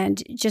is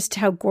and just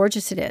how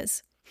gorgeous it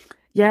is.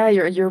 Yeah,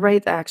 you're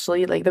right,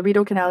 actually. Like, the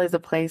Rideau Canal is a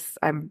place,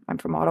 I'm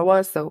from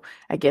Ottawa, so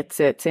I get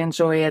to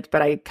enjoy it,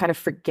 but I kind of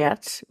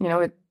forget,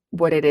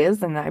 what it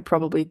is, and I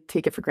probably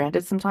take it for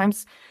granted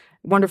sometimes.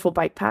 Wonderful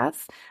bike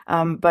paths.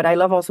 But I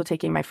love also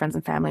taking my friends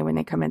and family when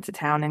they come into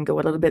town and go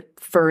a little bit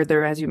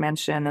further, as you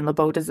mentioned, and the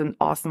boat is an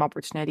awesome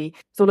opportunity.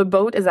 So the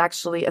boat is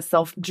actually a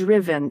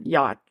self-driven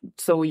yacht.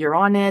 So you're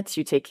on it,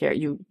 you take care,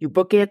 you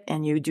book it,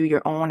 and you do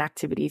your own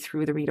activity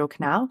through the Rideau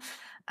Canal.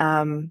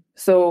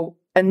 So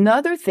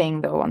another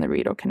thing, though, on the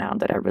Rideau Canal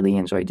that I really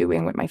enjoy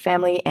doing with my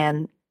family,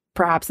 and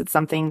perhaps it's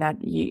something that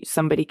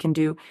somebody can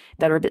do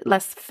that are a bit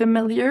less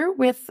familiar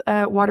with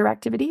water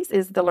activities,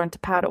 is the Learn to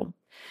Paddle.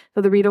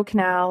 So the Rideau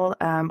Canal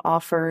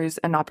offers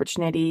an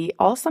opportunity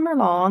all summer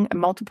long,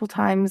 multiple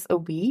times a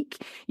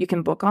week. You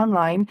can book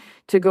online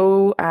to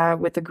go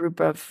with a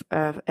group of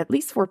at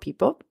least 4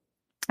 people.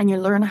 And you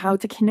learn how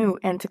to canoe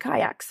and to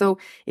kayak. So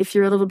if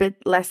you're a little bit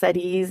less at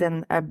ease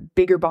and a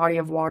bigger body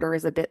of water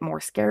is a bit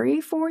more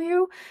scary for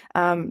you,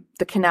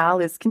 the canal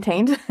is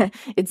contained.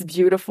 It's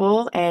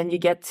beautiful, and you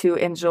get to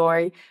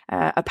enjoy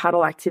a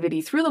paddle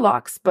activity through the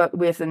locks, but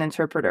with an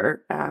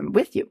interpreter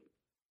with you.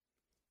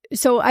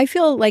 So I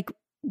feel like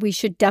we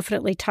should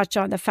definitely touch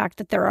on the fact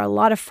that there are a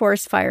lot of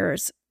forest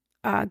fires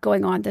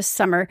going on this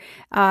summer.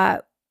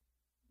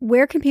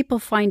 Where can people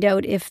find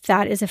out if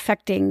that is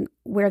affecting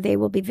where they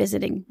will be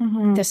visiting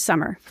this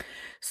summer?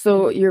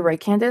 So you're right,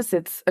 Candice.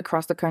 It's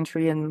across the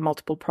country in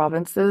multiple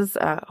provinces.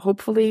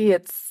 Hopefully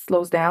it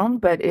slows down,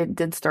 but it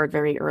did start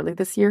very early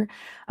this year.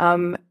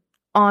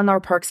 On our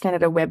Parks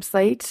Canada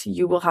website,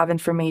 you will have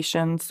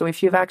information. So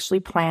if you've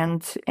actually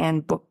planned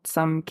and booked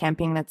some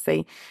camping, let's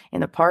say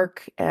in a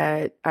park,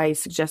 I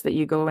suggest that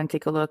you go and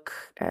take a look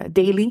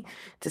daily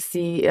to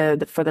see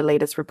for the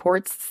latest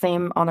reports.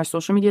 Same on our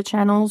social media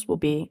channels. We'll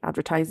be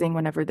advertising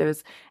whenever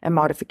there's a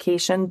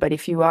modification. But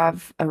if you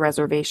have a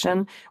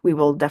reservation, we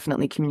will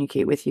definitely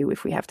communicate with you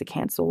if we have to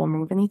cancel or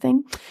move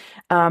anything.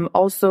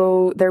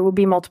 Also, there will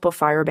be multiple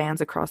fire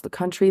bans across the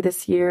country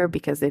this year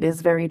because it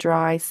is very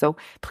dry. So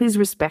please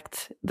respect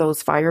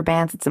those fire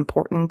bans. It's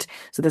important.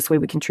 So this way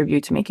we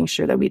contribute to making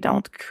sure that we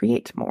don't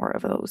create more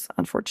of those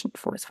unfortunate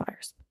forest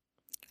fires.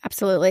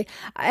 Absolutely.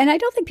 And I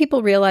don't think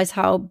people realize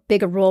how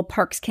big a role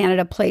Parks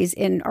Canada plays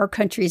in our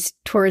country's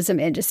tourism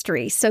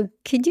industry. So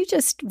can you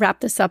just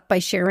wrap this up by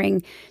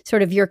sharing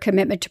sort of your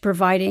commitment to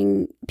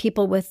providing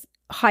people with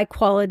high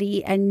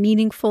quality and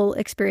meaningful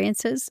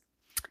experiences?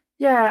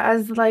 Yeah,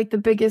 as like the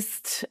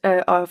biggest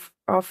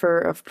offer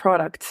of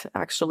product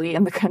actually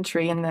in the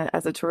country and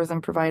as a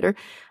tourism provider,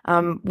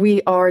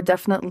 we are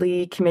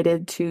definitely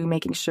committed to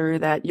making sure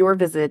that your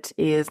visit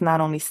is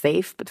not only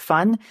safe but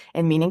fun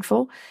and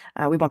meaningful.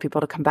 We want people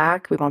to come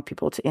back. We want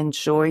people to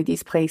enjoy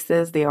these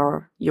places. They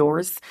are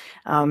yours.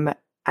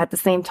 At the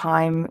same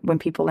time, when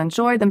people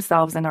enjoy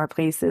themselves in our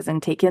places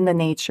and take in the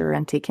nature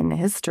and take in the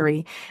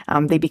history,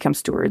 they become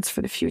stewards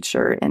for the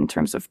future in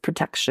terms of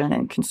protection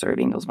and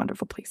conserving those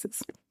wonderful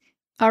places.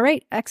 All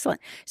right,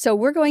 excellent. So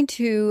we're going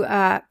to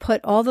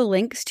put all the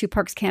links to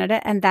Parks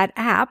Canada and that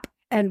app,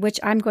 and which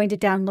I'm going to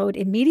download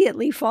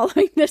immediately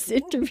following this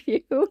interview.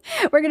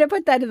 We're going to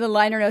put that in the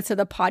liner notes of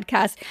the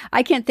podcast.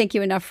 I can't thank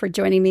you enough for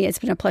joining me. It's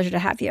been a pleasure to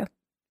have you.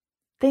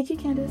 Thank you,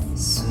 Candace.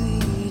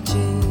 Sweet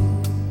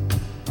Jane,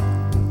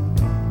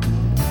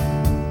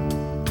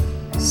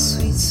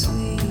 sweet,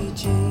 sweet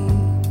Jane.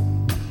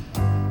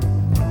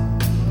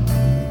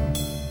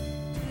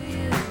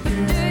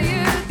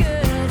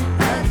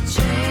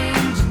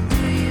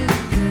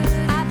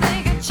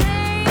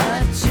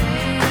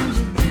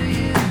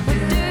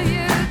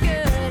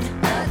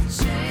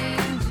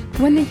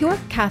 When the York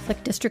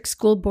Catholic District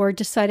School Board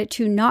decided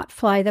to not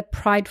fly the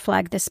Pride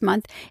flag this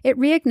month, it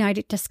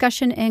reignited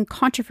discussion and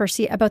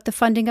controversy about the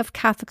funding of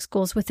Catholic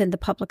schools within the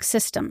public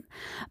system.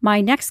 My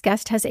next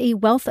guest has a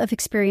wealth of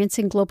experience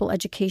in global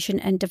education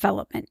and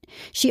development.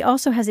 She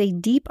also has a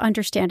deep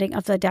understanding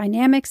of the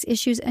dynamics,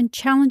 issues, and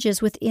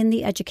challenges within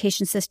the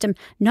education system,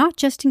 not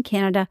just in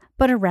Canada,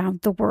 but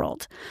around the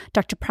world.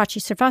 Dr.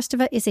 Prachi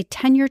Srivastava is a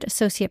tenured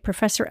associate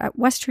professor at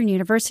Western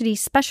University,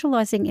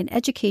 specializing in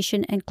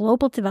education and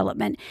global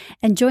development,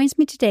 and joins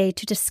me today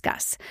to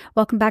discuss.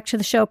 Welcome back to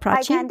the show, Prachi.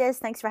 Hi, Candace.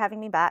 Thanks for having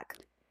me back.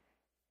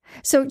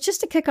 So just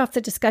to kick off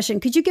the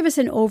discussion, could you give us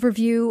an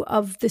overview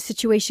of the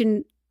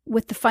situation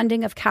with the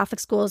funding of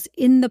Catholic schools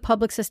in the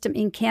public system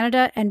in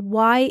Canada and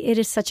why it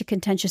is such a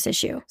contentious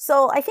issue?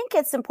 So I think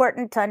it's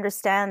important to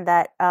understand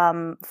that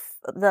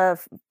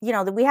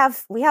we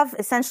have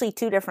essentially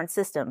two different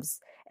systems.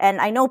 And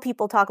I know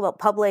people talk about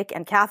public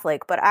and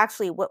Catholic, but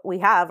actually what we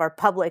have are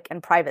public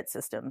and private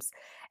systems.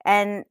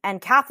 And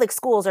Catholic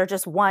schools are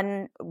just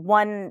one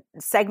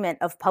segment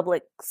of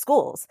public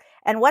schools.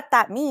 And what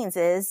that means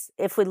is,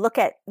 if we look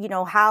at,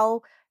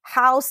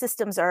 how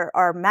systems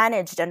are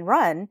managed and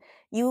run,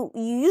 you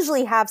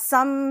usually have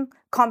some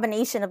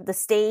combination of the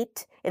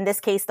state, in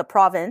this case the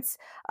province,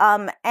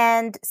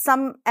 and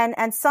some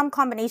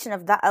combination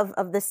of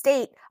the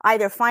state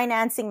either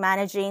financing,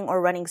 managing, or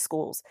running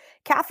schools.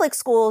 Catholic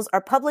schools are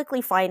publicly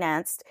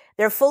financed.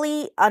 They're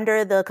fully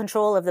under the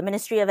control of the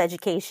Ministry of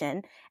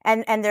Education,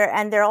 and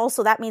they're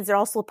also, that means they're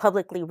also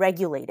publicly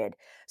regulated.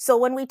 So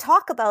when we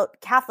talk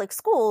about Catholic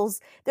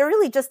schools, they're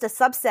really just a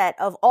subset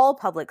of all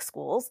public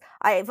schools.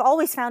 I've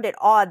always found it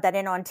odd that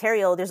in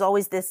Ontario there's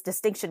always this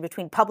distinction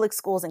between public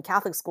schools and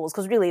Catholic schools,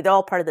 because really they're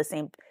all part of the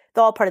same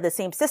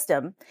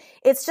system.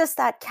 It's just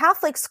that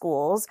Catholic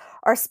schools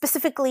were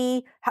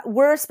specifically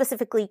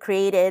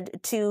created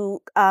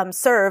to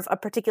serve a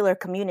particular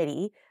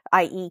community,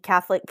 i.e.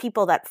 Catholic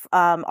people that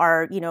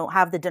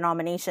have the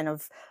denomination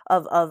of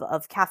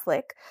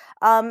Catholic.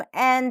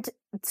 And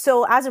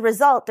so as a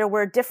result, there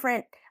were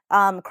different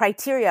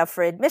criteria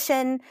for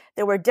admission.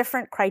 There were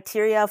different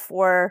criteria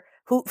for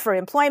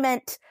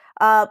employment,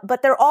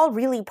 but they're all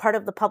really part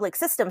of the public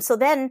system. So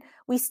then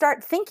we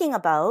start thinking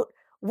about,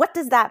 what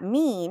does that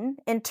mean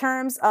in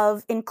terms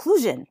of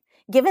inclusion,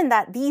 given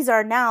that these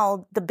are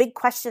now the big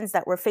questions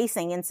that we're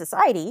facing in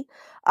society?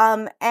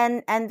 And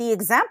the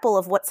example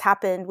of what's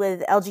happened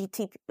with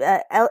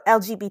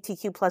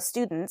LGBTQ plus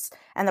students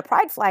and the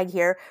Pride flag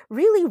here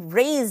really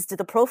raised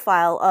the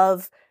profile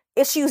of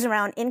issues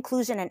around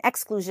inclusion and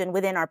exclusion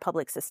within our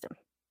public system.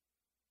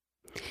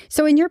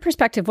 So in your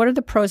perspective, what are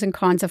the pros and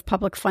cons of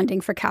public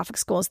funding for Catholic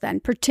schools then,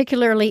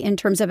 particularly in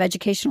terms of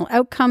educational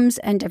outcomes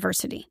and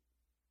diversity?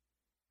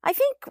 I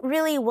think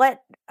really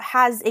what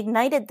has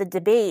ignited the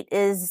debate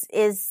is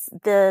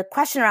the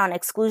question around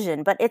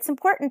exclusion. But it's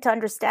important to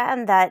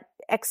understand that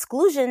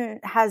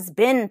exclusion has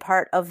been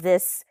part of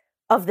this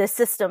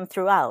system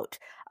throughout.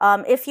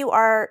 If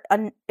you're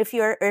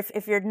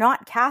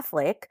not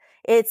Catholic,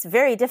 it's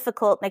very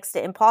difficult, next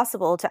to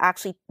impossible, to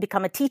actually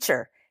become a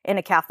teacher in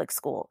a Catholic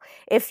school.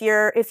 If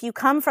you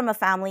come from a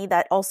family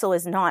that also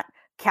is not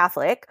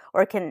Catholic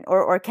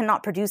or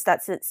cannot produce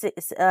that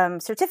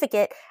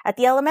certificate at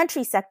the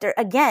elementary sector,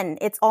 again,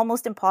 it's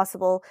almost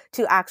impossible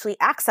to actually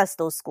access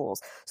those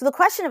schools. So the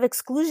question of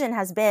exclusion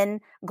has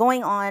been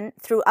going on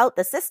throughout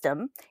the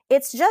system.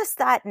 It's just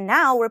that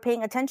now we're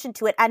paying attention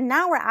to it, and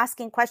now we're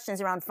asking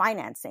questions around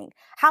financing.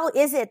 How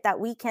is it that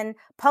we can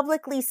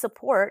publicly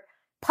support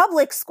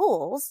public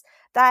schools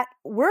that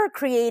were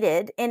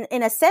created in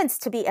a sense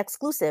to be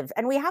exclusive,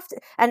 and we have to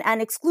and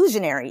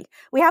exclusionary?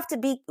 We have to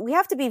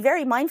be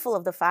very mindful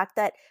of the fact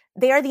that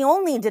they are the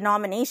only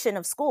denomination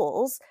of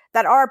schools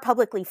that are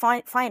publicly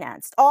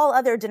financed. All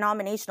other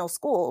denominational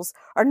schools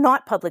are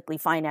not publicly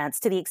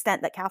financed to the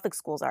extent that Catholic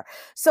schools are.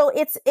 So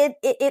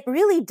it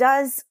really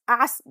does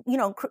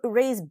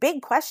raise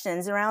big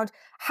questions around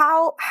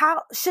how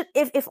should,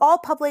 if all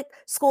public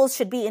schools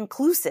should be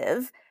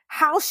inclusive,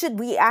 how should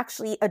we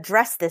actually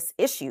address this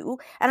issue?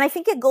 And I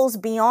think it goes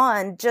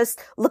beyond just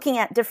looking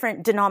at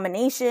different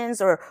denominations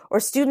or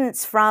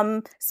students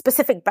from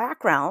specific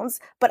backgrounds,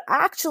 but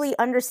actually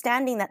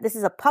understanding that this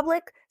is a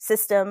public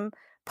system,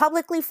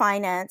 publicly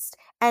financed,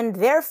 and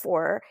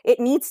therefore it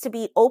needs to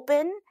be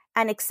open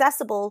and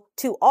accessible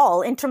to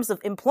all in terms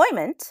of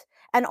employment,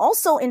 and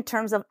also in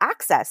terms of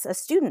access as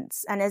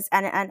students and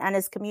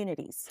as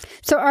communities.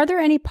 So are there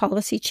any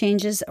policy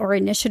changes or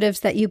initiatives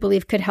that you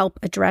believe could help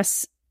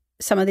address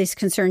some of these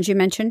concerns you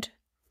mentioned?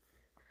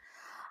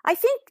 I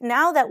think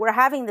now that we're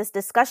having this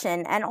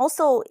discussion, and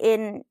also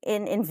in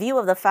view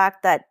of the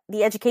fact that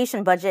the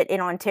education budget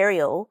in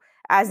Ontario,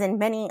 as in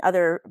many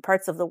other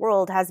parts of the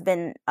world, has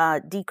been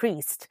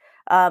decreased.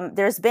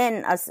 There's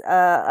been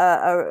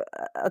a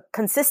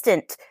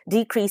consistent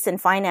decrease in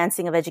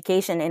financing of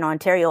education in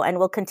Ontario, and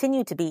will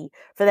continue to be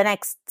for the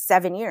next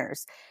 7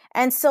 years.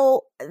 And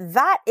so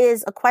that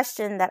is a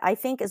question that I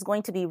think is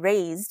going to be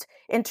raised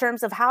in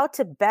terms of how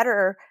to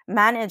better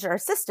manage our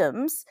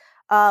systems.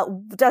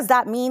 Does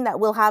that mean that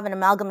we'll have an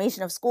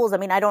amalgamation of schools? I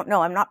mean, I don't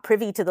know. I'm not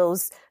privy to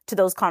those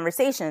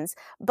conversations.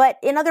 But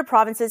in other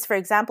provinces, for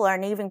example, our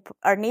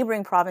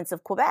neighboring province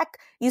of Quebec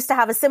used to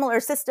have a similar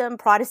system,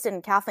 Protestant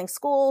and Catholic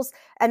schools,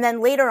 and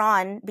then later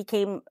on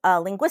became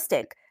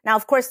linguistic. Now,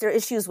 of course, there are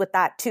issues with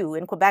that too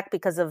in Quebec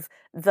because of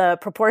the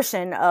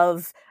proportion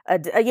of,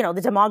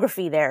 the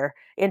demography there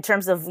in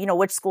terms of,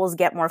 which schools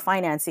get more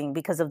financing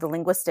because of the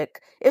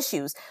linguistic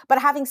issues.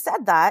 But having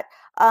said that,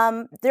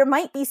 there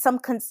might be some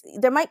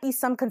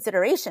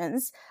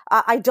considerations.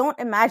 I don't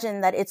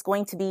imagine that it's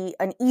going to be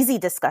an easy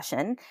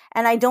discussion,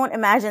 and I don't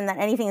imagine that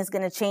anything is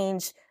going to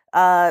change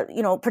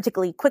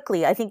particularly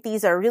quickly. I think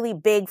these are really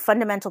big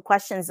fundamental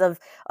questions of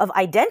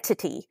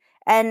identity.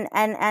 And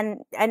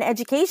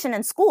education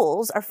and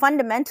schools are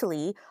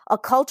fundamentally a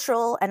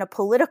cultural and a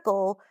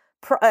political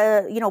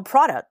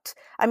product.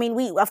 I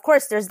mean, of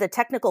course, there's the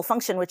technical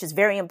function, which is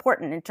very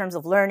important in terms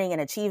of learning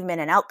and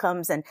achievement and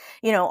outcomes and,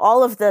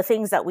 all of the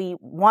things that we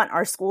want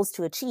our schools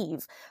to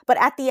achieve.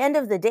 But at the end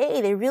of the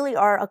day, they really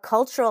are a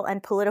cultural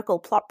and political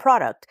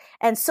product.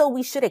 And so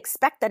we should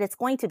expect that it's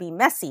going to be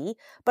messy.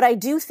 But I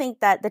do think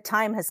that the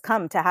time has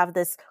come to have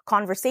this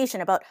conversation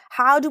about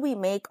how do we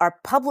make our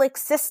public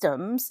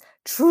systems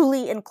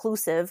truly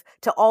inclusive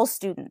to all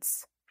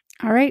students.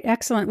 All right.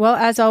 Excellent. Well,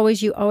 as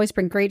always, you always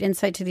bring great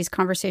insight to these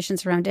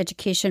conversations around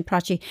education,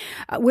 Prachi.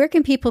 Where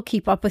can people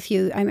keep up with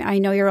you? I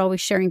know you're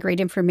always sharing great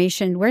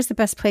information. Where's the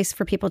best place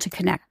for people to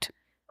connect?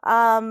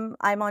 I'm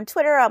on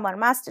Twitter. I'm on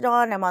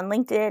Mastodon. I'm on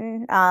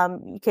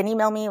LinkedIn. You can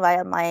email me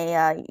via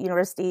my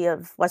University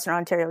of Western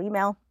Ontario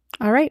email.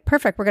 All right.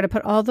 Perfect. We're going to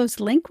put all those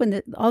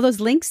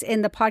links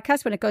in the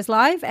podcast when it goes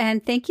live.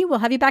 And thank you. We'll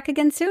have you back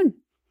again soon.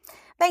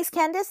 Thanks,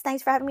 Candace.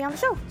 Thanks for having me on the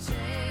show.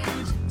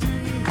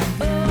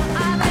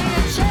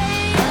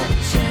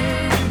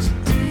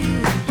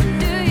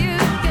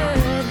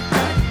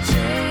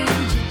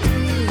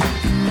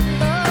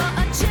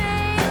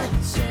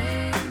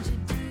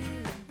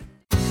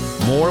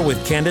 More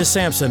with Candace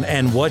Sampson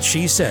and What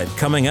She Said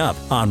coming up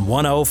on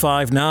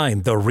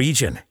 105.9 The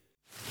Region.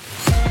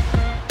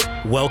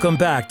 Welcome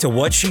back to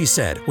What She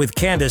Said with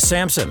Candace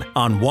Sampson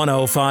on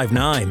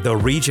 105.9 The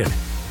Region.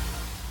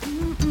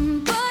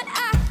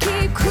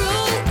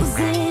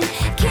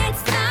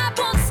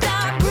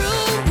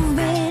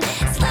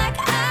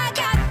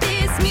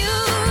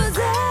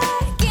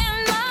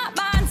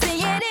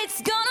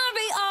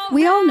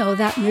 We all know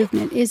that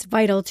movement is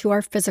vital to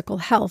our physical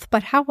health,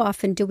 but how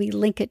often do we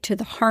link it to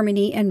the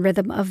harmony and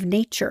rhythm of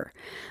nature?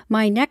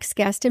 My next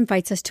guest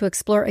invites us to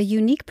explore a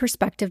unique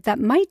perspective that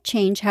might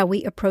change how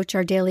we approach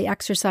our daily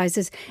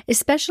exercises,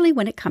 especially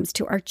when it comes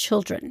to our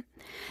children.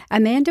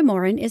 Amanda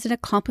Morin is an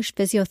accomplished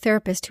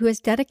physiotherapist who has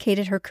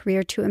dedicated her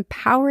career to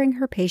empowering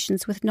her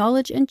patients with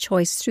knowledge and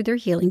choice through their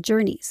healing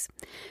journeys.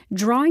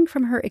 Drawing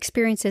from her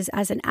experiences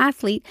as an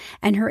athlete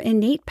and her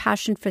innate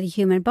passion for the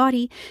human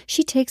body,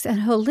 she takes a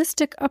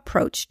holistic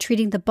approach,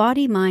 treating the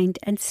body, mind,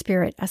 and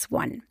spirit as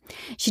one.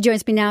 She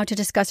joins me now to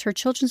discuss her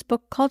children's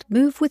book called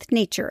Move with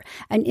Nature,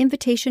 an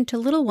invitation to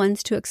little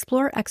ones to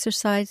explore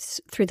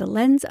exercise through the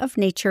lens of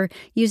nature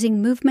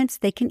using movements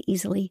they can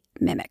easily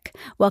mimic.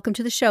 Welcome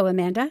to the show,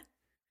 Amanda.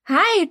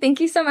 Hi,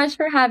 thank you so much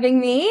for having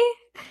me.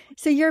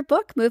 So your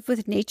book, Move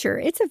with Nature,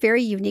 it's a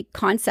very unique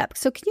concept.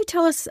 So can you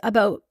tell us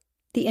about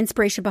the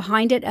inspiration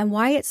behind it and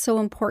why it's so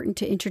important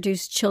to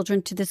introduce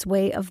children to this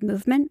way of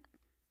movement?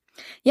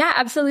 Yeah,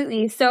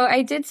 absolutely. So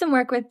I did some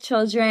work with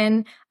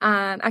children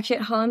actually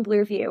at Holland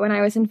Bloorview when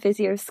I was in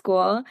physio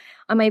school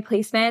on my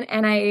placement.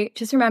 And I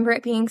just remember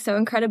it being so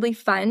incredibly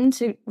fun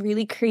to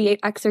really create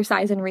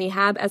exercise and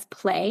rehab as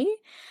play.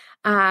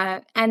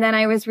 And then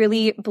I was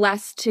really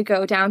blessed to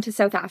go down to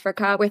South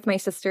Africa with my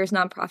sister's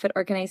nonprofit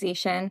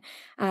organization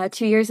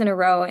 2 years in a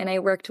row. And I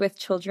worked with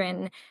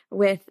children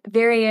with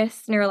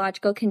various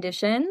neurological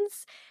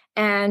conditions.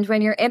 And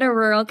when you're in a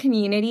rural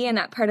community in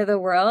that part of the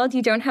world,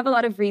 you don't have a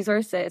lot of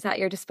resources at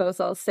your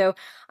disposal. So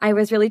I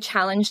was really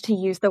challenged to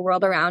use the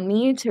world around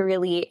me to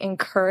really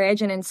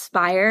encourage and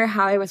inspire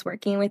how I was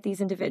working with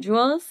these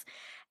individuals.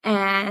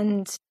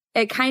 And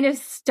it kind of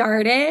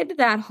started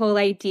that whole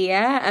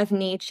idea of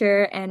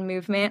nature and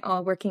movement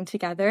all working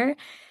together.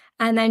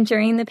 And then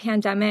during the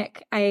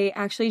pandemic, I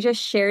actually just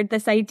shared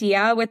this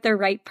idea with the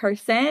right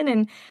person.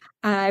 And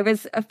I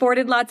was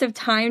afforded lots of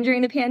time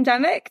during the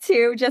pandemic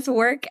to just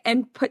work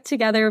and put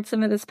together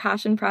some of this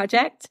passion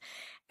project.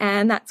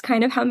 And that's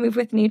kind of how Move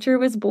with Nature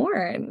was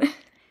born.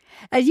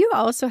 And you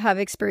also have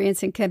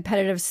experience in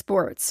competitive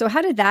sports. So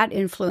how did that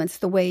influence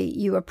the way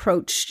you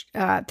approach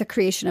the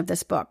creation of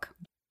this book?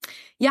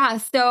 Yeah.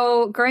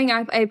 So growing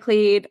up, I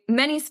played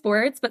many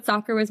sports, but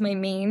soccer was my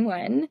main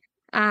one.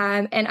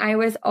 And I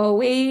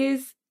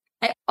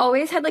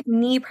always had like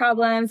knee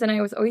problems and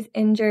I was always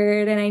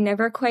injured and I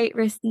never quite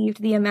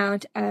received the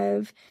amount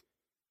of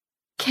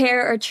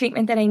care or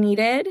treatment that I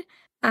needed.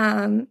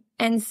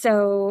 And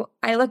so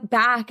I look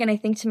back and I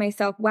think to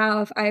myself,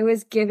 wow, if I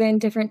was given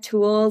different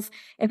tools,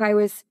 if I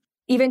was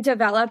even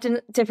developed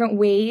in different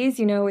ways,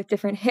 with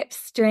different hip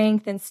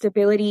strength and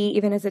stability,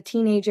 even as a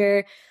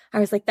teenager, I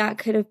was like, that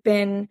could have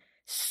been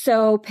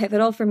so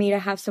pivotal for me to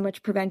have so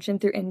much prevention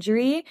through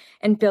injury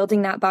and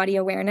building that body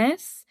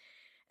awareness.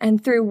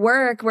 And through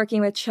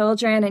working with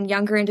children and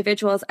younger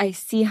individuals, I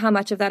see how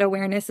much of that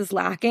awareness is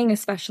lacking,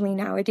 especially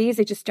nowadays.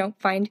 I just don't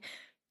find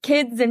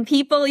kids and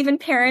people, even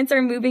parents,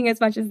 are moving as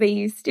much as they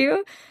used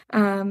to.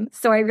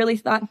 So I really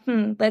thought,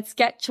 let's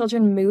get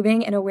children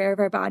moving and aware of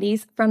our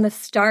bodies from the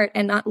start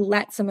and not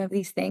let some of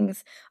these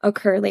things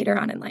occur later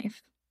on in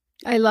life.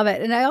 I love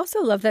it. And I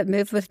also love that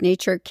Move with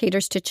Nature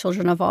caters to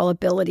children of all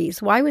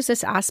abilities. Why was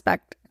this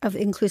aspect of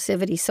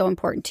inclusivity so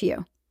important to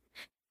you?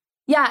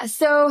 Yeah,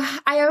 so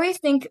I always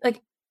think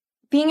like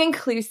being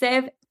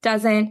inclusive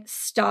doesn't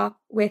stop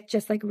with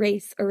just like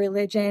race or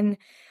religion.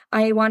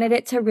 I wanted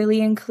it to really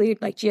include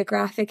like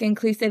geographic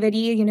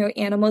inclusivity,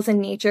 animals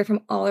and nature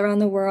from all around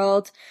the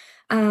world.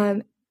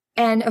 And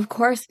of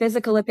course,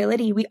 physical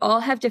ability. We all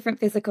have different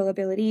physical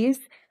abilities.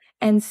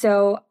 And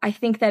so I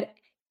think that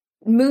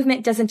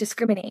movement doesn't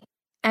discriminate.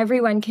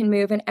 Everyone can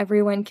move and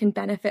everyone can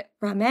benefit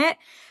from it.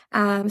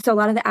 So a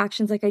lot of the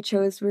actions like I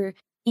chose were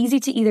easy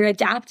to either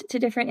adapt to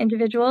different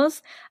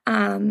individuals,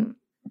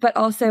 but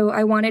also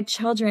I wanted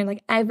children,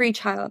 like every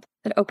child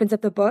that opens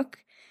up the book,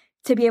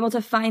 to be able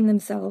to find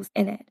themselves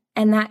in it.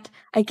 And that,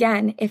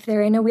 again, if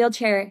they're in a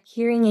wheelchair,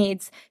 hearing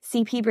aids,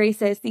 CP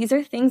braces, these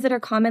are things that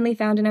are commonly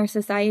found in our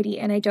society.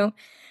 And I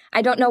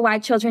don't know why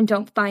children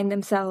don't find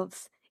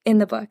themselves in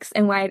the books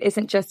and why it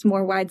isn't just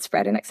more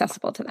widespread and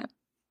accessible to them.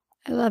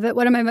 I love it.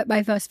 One of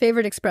my most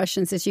favorite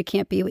expressions is you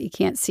can't be what you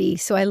can't see.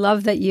 So I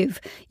love that you've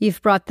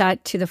brought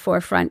that to the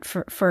forefront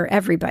for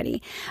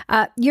everybody.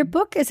 Your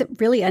book is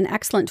really an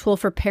excellent tool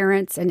for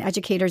parents and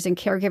educators and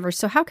caregivers.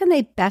 So how can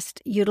they best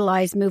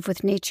utilize Move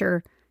with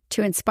Nature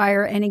to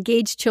inspire and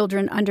engage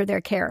children under their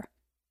care?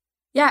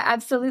 Yeah,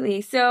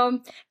 absolutely.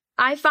 So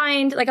I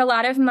find like a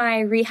lot of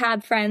my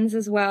rehab friends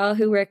as well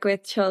who work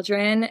with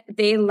children,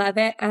 they love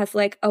it as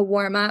like a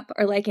warm up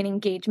or like an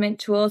engagement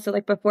tool. So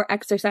like before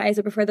exercise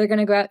or before they're going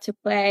to go out to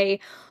play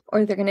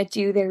or they're going to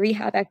do their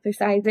rehab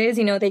exercises,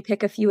 they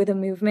pick a few of the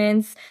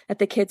movements that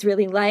the kids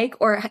really like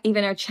or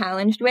even are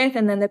challenged with.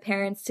 And then the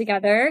parents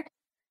together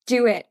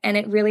do it. And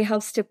it really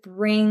helps to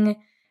bring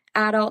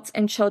adults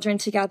and children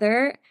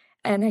together.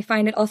 And I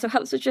find it also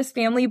helps with just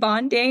family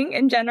bonding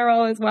in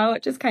general as well,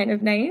 which is kind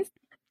of nice.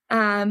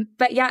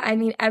 But yeah, I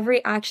mean,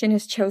 every action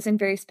is chosen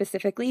very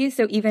specifically.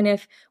 So even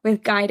if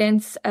with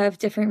guidance of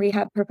different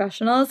rehab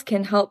professionals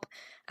can help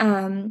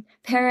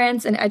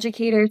parents and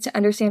educators to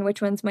understand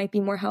which ones might be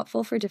more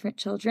helpful for different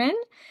children.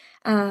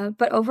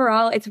 But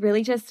overall, it's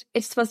really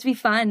it's supposed to be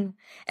fun.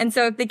 And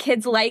so if the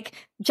kids like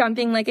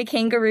jumping like a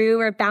kangaroo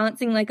or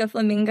balancing like a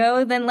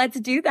flamingo, then let's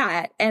do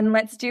that. And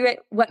let's do it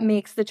what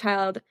makes the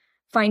child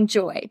find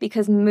joy,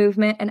 because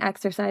movement and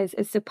exercise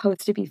is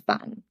supposed to be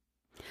fun.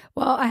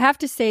 Well, I have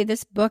to say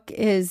this book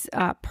is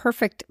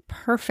perfect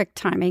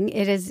timing.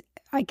 It is.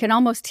 I can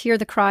almost hear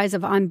the cries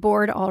of "I'm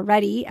bored"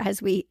 already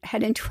as we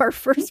head into our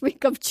first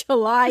week of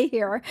July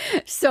here.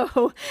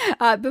 So,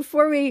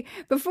 before we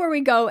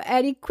go,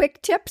 any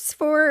quick tips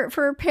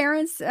for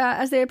parents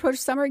as they approach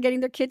summer,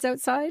 getting their kids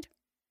outside?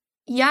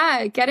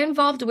 Yeah, get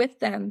involved with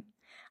them.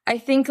 I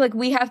think like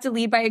we have to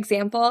lead by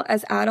example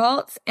as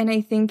adults. And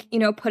I think,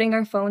 putting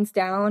our phones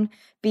down,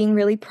 being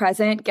really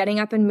present,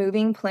 getting up and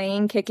moving,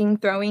 playing, kicking,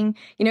 throwing,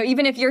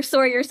 even if you're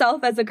sore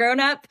yourself as a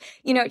grown up,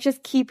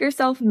 just keep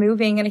yourself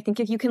moving. And I think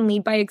if you can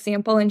lead by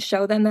example and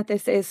show them that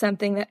this is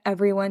something that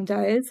everyone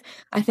does,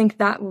 I think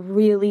that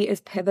really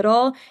is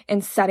pivotal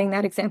in setting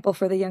that example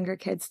for the younger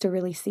kids to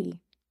really see.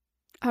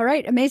 All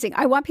right. Amazing.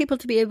 I want people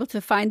to be able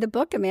to find the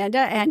book, Amanda,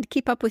 and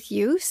keep up with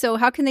you. So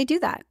how can they do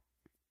that?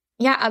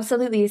 Yeah,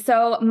 absolutely.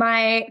 So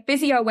my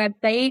physio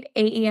website,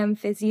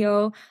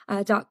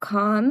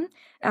 aemphysio.com,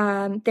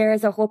 there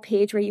is a whole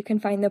page where you can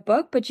find the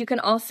book, but you can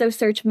also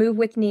search Move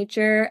with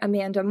Nature,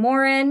 Amanda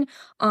Morin,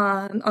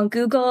 on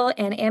Google,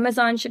 and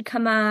Amazon should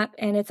come up.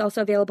 And it's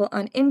also available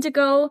on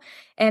Indigo.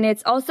 And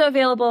it's also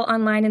available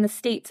online in the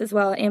States as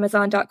well,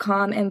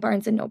 Amazon.com and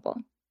Barnes & Noble.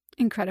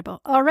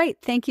 Incredible. All right.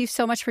 Thank you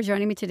so much for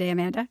joining me today,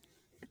 Amanda.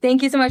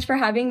 Thank you so much for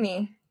having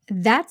me.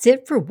 That's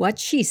it for What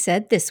She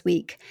Said this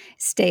week.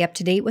 Stay up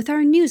to date with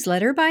our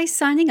newsletter by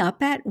signing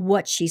up at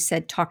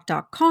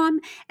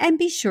whatshesaidtalk.com and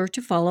be sure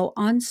to follow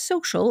on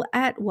social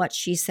at What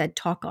She Said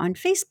Talk on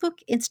Facebook,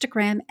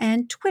 Instagram,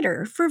 and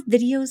Twitter for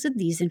videos of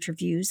these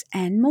interviews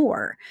and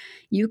more.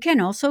 You can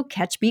also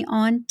catch me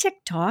on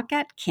TikTok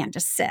at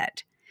Candace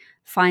Said.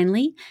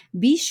 Finally,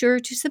 be sure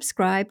to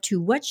subscribe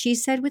to What She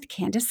Said with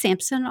Candace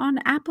Sampson on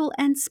Apple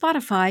and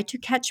Spotify to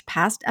catch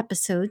past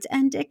episodes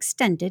and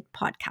extended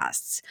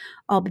podcasts.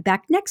 I'll be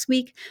back next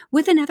week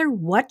with another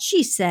What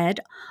She Said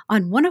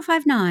on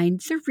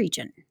 105.9 The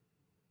Region.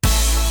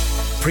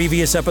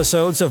 Previous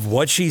episodes of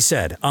What She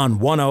Said on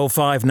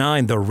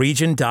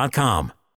 1059theregion.com.